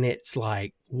 and it's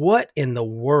like, what in the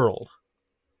world?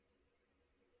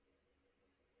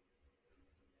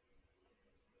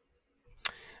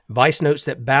 Vice notes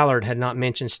that Ballard had not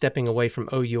mentioned stepping away from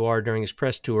OUR during his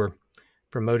press tour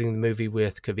promoting the movie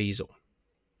with Caviezel.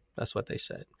 That's what they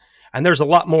said. And there's a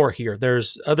lot more here.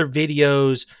 There's other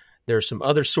videos. There's some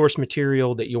other source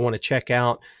material that you want to check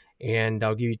out, and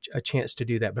I'll give you a chance to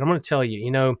do that. But I'm going to tell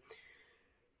you,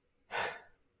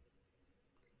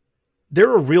 there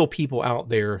are real people out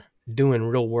there doing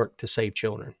real work to save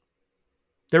children.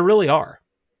 There really are.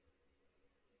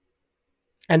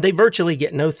 And they virtually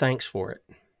get no thanks for it.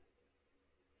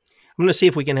 I'm going to see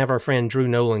if we can have our friend Drew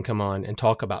Nolan come on and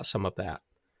talk about some of that.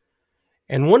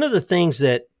 And one of the things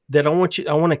that I want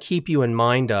to keep you in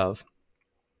mind of,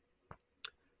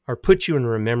 or put you in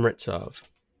remembrance of,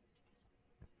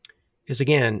 is,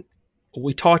 again,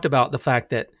 we talked about the fact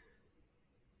that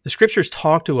the scriptures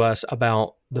talk to us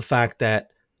about the fact that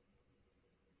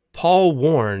Paul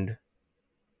warned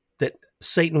that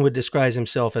Satan would disguise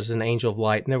himself as an angel of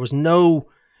light. And there was no,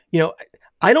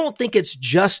 I don't think it's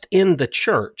just in the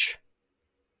church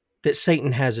that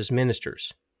Satan has his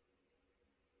ministers.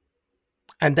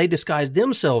 And they disguise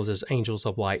themselves as angels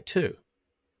of light too.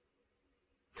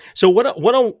 So what I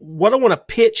want to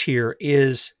pitch here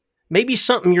is maybe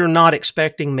something you're not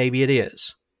expecting, maybe it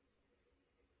is.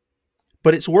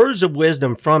 But it's words of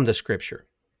wisdom from the scripture.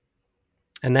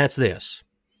 And that's this.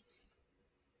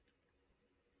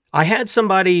 I had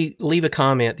somebody leave a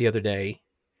comment the other day,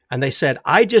 and they said,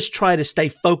 I just try to stay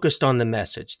focused on the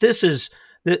message.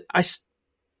 I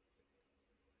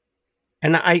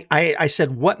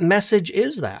said, what message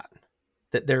is that?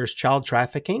 That there's child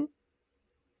trafficking?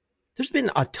 There's been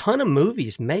a ton of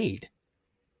movies made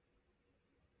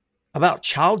about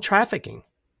child trafficking.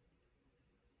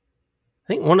 I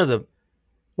think one of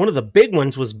the big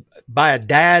ones was by a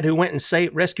dad who went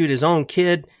and rescued his own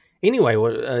kid.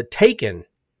 Anyway, taken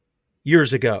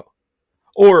years ago,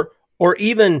 or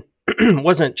even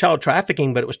wasn't child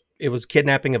trafficking, but it was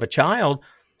kidnapping of a child.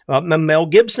 A Mel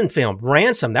Gibson film,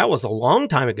 Ransom. That was a long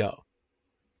time ago.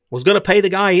 Was going to pay the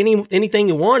guy anything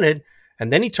he wanted,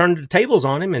 and then he turned the tables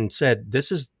on him and said,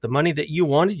 "This is the money that you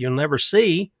wanted. You'll never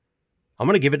see. I'm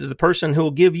going to give it to the person who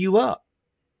will give you up."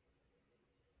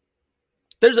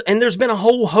 There's been a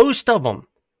whole host of them.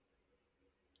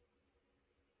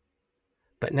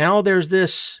 But now there's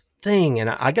this thing, and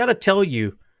I got to tell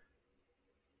you,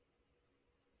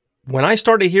 when I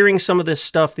started hearing some of this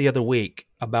stuff the other week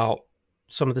about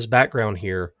some of this background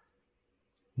here,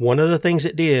 one of the things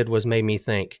it did was made me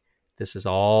think, this is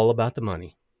all about the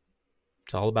money.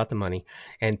 It's all about the money.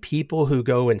 And people who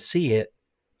go and see it,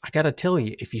 I got to tell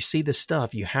you, if you see this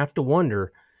stuff, you have to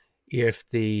wonder if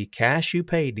the cash you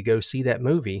paid to go see that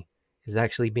movie is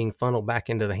actually being funneled back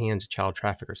into the hands of child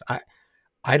traffickers.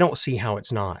 I don't see how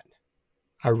it's not.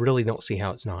 I really don't see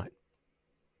how it's not.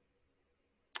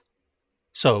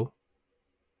 So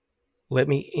let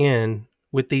me end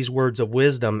with these words of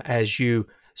wisdom as you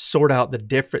sort out the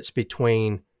difference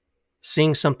between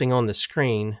seeing something on the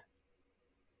screen,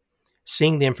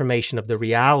 seeing the information of the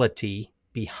reality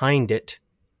behind it,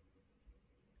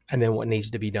 and then what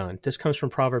needs to be done. This comes from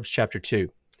Proverbs chapter 2.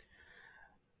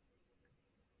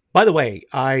 By the way,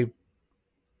 I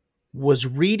was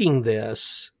reading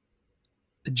this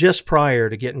just prior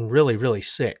to getting really, really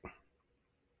sick.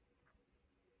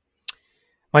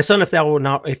 My son, if thou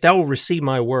wilt receive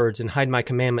my words and hide my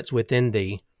commandments within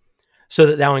thee, so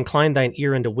that thou incline thine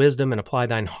ear unto wisdom and apply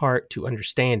thine heart to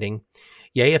understanding,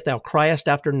 yea, if thou criest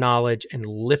after knowledge and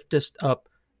liftest up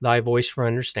thy voice for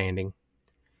understanding,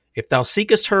 if thou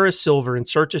seekest her as silver and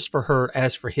searchest for her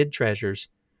as for hid treasures,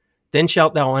 then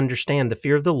shalt thou understand the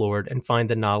fear of the Lord and find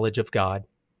the knowledge of God.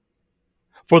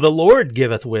 For the Lord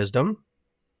giveth wisdom.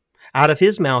 Out of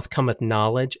his mouth cometh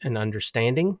knowledge and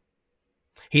understanding.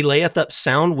 He layeth up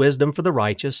sound wisdom for the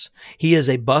righteous. He is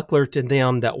a buckler to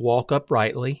them that walk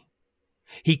uprightly.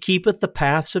 He keepeth the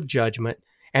paths of judgment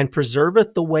and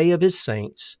preserveth the way of his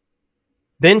saints.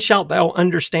 Then shalt thou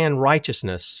understand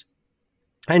righteousness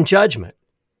and judgment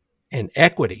and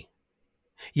equity,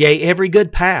 yea, every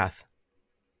good path.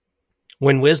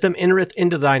 When wisdom entereth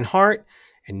into thine heart,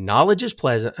 and knowledge is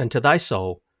pleasant unto thy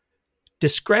soul,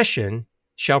 discretion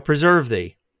shall preserve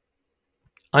thee.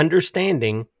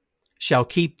 Understanding shall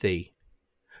keep thee,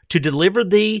 to deliver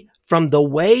thee from the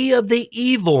way of the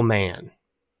evil man,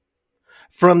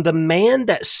 from the man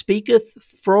that speaketh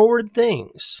froward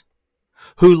things,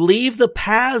 who leave the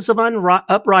paths of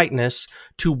uprightness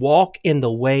to walk in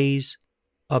the ways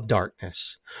of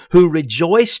darkness, who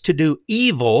rejoice to do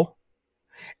evil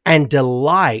and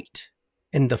delight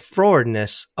in the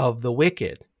frowardness of the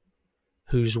wicked,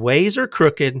 whose ways are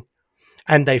crooked,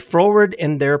 and they froward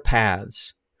in their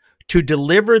paths, to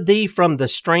deliver thee from the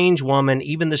strange woman,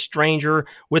 even the stranger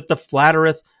with the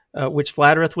which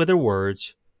flattereth with her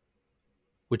words,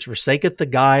 which forsaketh the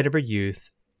guide of her youth,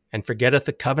 and forgetteth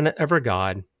the covenant of her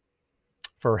God.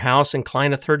 For her house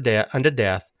inclineth her unto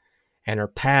death, and her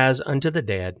paths unto the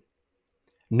dead.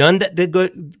 None that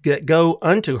did go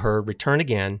unto her return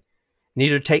again,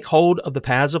 neither take hold of the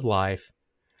paths of life,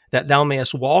 that thou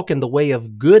mayest walk in the way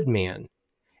of good men,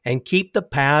 and keep the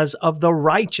paths of the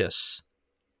righteous.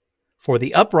 For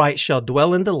the upright shall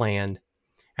dwell in the land,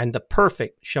 and the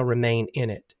perfect shall remain in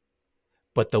it.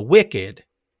 But the wicked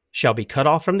shall be cut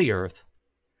off from the earth,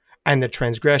 and the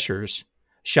transgressors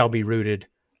shall be rooted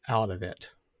out of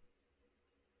it.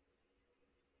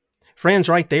 Friends,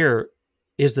 right there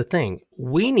is the thing.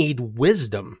 We need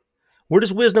wisdom. Where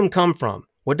does wisdom come from?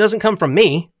 Well, it doesn't come from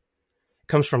me. It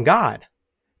comes from God.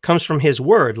 It comes from his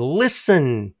word.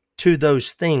 Listen to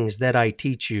those things that I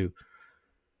teach you,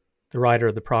 the writer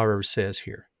of the Proverbs says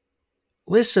here.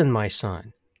 Listen, my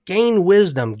son. Gain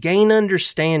wisdom. Gain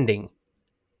understanding.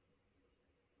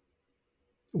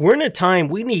 We're in a time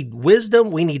we need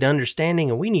wisdom, we need understanding,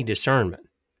 and we need discernment.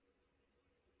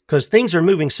 Because things are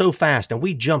moving so fast and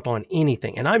we jump on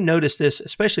anything. And I've noticed this,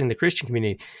 especially in the Christian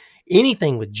community,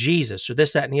 anything with Jesus or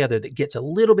this, that, and the other that gets a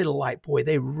little bit of light, boy,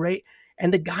 they rate.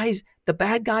 And the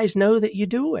bad guys know that you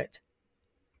do it.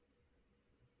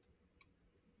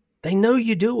 They know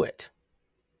you do it.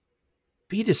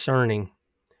 Be discerning.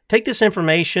 Take this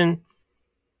information,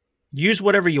 use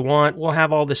whatever you want. We'll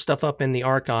have all this stuff up in the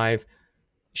archive.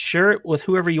 Share it with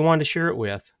whoever you want to share it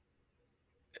with.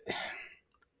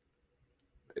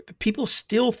 People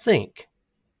still think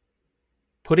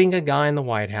putting a guy in the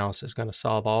White House is going to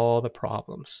solve all the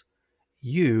problems.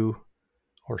 You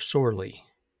are sorely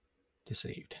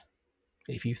deceived.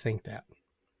 If you think that,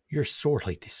 you're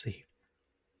sorely deceived.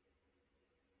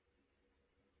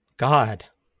 God,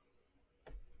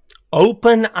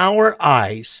 open our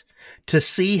eyes to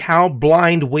see how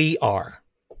blind we are.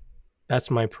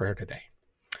 That's my prayer today.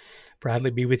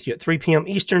 Bradley be with you at 3 p.m.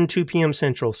 Eastern, 2 p.m.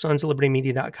 Central,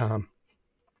 sonsoflibertymedia.com.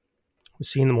 We'll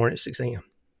see you in the morning at 6 a.m.